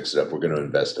 Let's mix it up. We're going to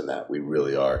invest in that. We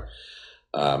really are.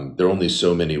 There are only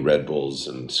so many Red Bulls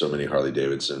and so many Harley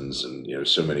Davidsons and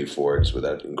so many Fords with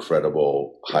that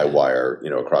incredible high wire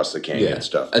across the canyon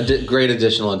stuff. Great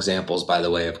additional examples, by the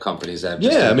way, of companies that have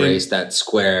just embraced that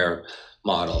Square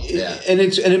model.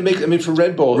 For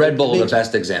Red Bull, the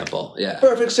best example. Yeah,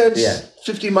 perfect sense. Yeah,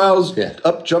 50 miles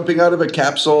up, jumping out of a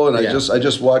capsule, and I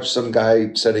just watched some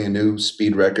guy setting a new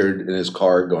speed record in his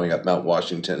car going up Mount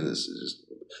Washington. This is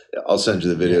I'll send you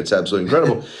the video. It's absolutely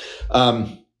incredible.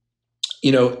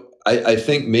 I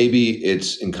think maybe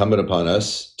it's incumbent upon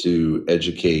us to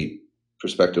educate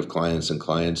prospective clients and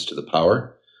clients to the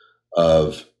power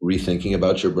of rethinking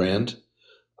about your brand,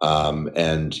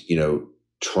 and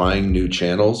trying new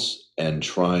channels and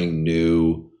trying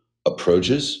new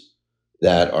approaches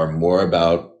that are more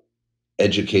about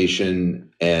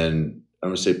education and I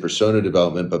don't want to say persona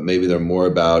development, but maybe they're more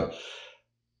about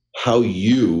how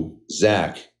you,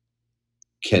 Zach,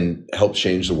 can help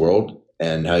change the world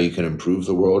and how you can improve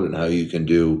the world and how you can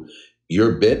do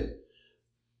your bit.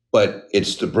 But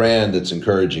it's the brand that's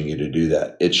encouraging you to do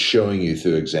that. It's showing you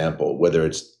through example, whether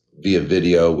it's via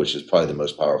video, which is probably the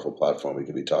most powerful platform we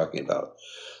could be talking about.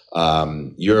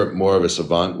 You're more of a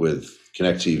savant with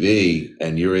Connect TV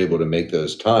and you're able to make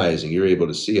those ties and you're able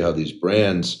to see how these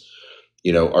brands,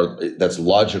 that's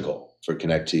logical for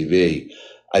Connect TV.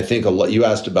 I think a lot, you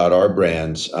asked about our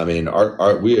brands. I mean,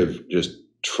 we have just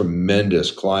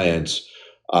tremendous clients.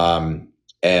 And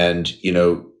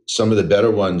some of the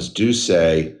better ones do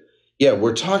say, yeah,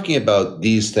 we're talking about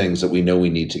these things that we know we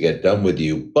need to get done with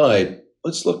you, but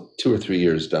let's look 2 or 3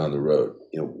 years down the road.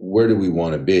 Where do we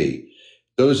want to be?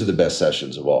 Those are the best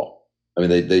sessions of all. I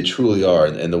mean, they truly are.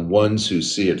 And the ones who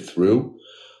see it through,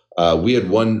 we had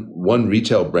one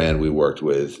retail brand we worked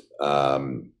with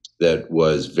that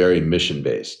was very mission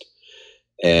based,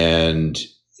 and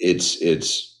it's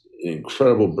an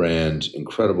incredible brand,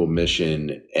 incredible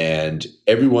mission, and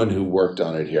everyone who worked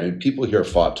on it here, I mean, people here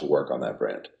fought to work on that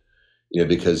brand,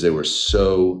 because they were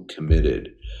so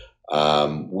committed.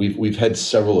 We've had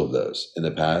several of those in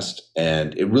the past,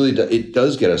 and it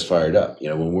does get us fired up.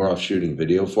 When we're off shooting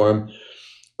video for them.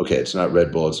 Okay, it's not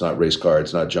Red Bull, it's not race car,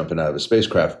 it's not jumping out of a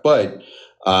spacecraft, but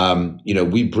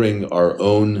we bring our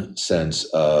own sense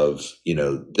of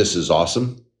this is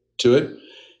awesome to it,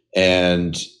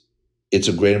 and it's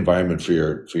a great environment for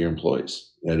your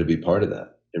employees to be part of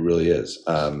that. It really is.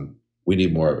 We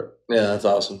need more of it. Yeah, that's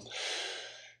awesome.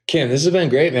 Kim, this has been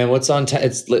great, man. What's on?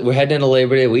 We're heading into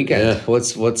Labor Day weekend. Yeah.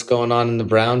 What's going on in the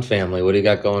Brown family? What do you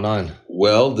got going on?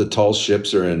 Well, the tall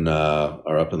ships are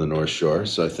up in the North Shore,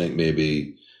 so I think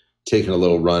maybe taking a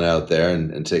little run out there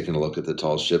and taking a look at the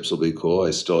tall ships will be cool.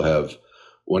 I still have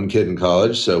one kid in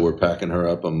college, so we're packing her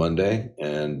up on Monday,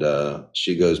 and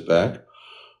she goes back.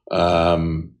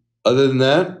 Other than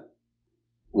that,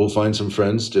 we'll find some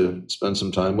friends to spend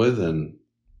some time with, and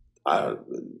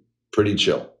pretty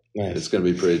chill. Nice. It's going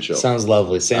to be pretty chill. Sounds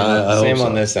lovely. Same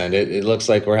on this end. It looks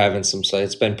like we're having some.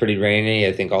 It's been pretty rainy.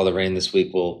 I think all the rain this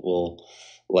week will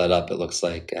let up. It looks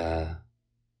like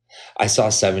I saw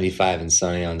 75 and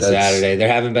sunny on Saturday. There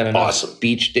haven't been enough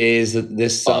beach days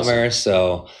this summer,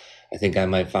 so I think I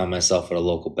might find myself at a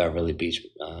local Beverly Beach.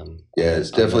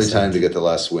 It's definitely time to get the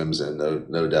last swims in.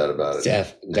 No doubt about it.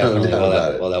 Definitely.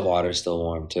 That water's still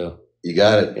warm too. You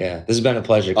got it. Yeah. This has been a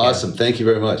pleasure, Ken. Awesome. Thank you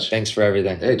very much. Thanks for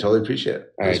everything. Hey, totally appreciate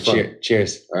it. All right.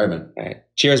 Cheers. All right, man. All right.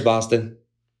 Cheers, Boston.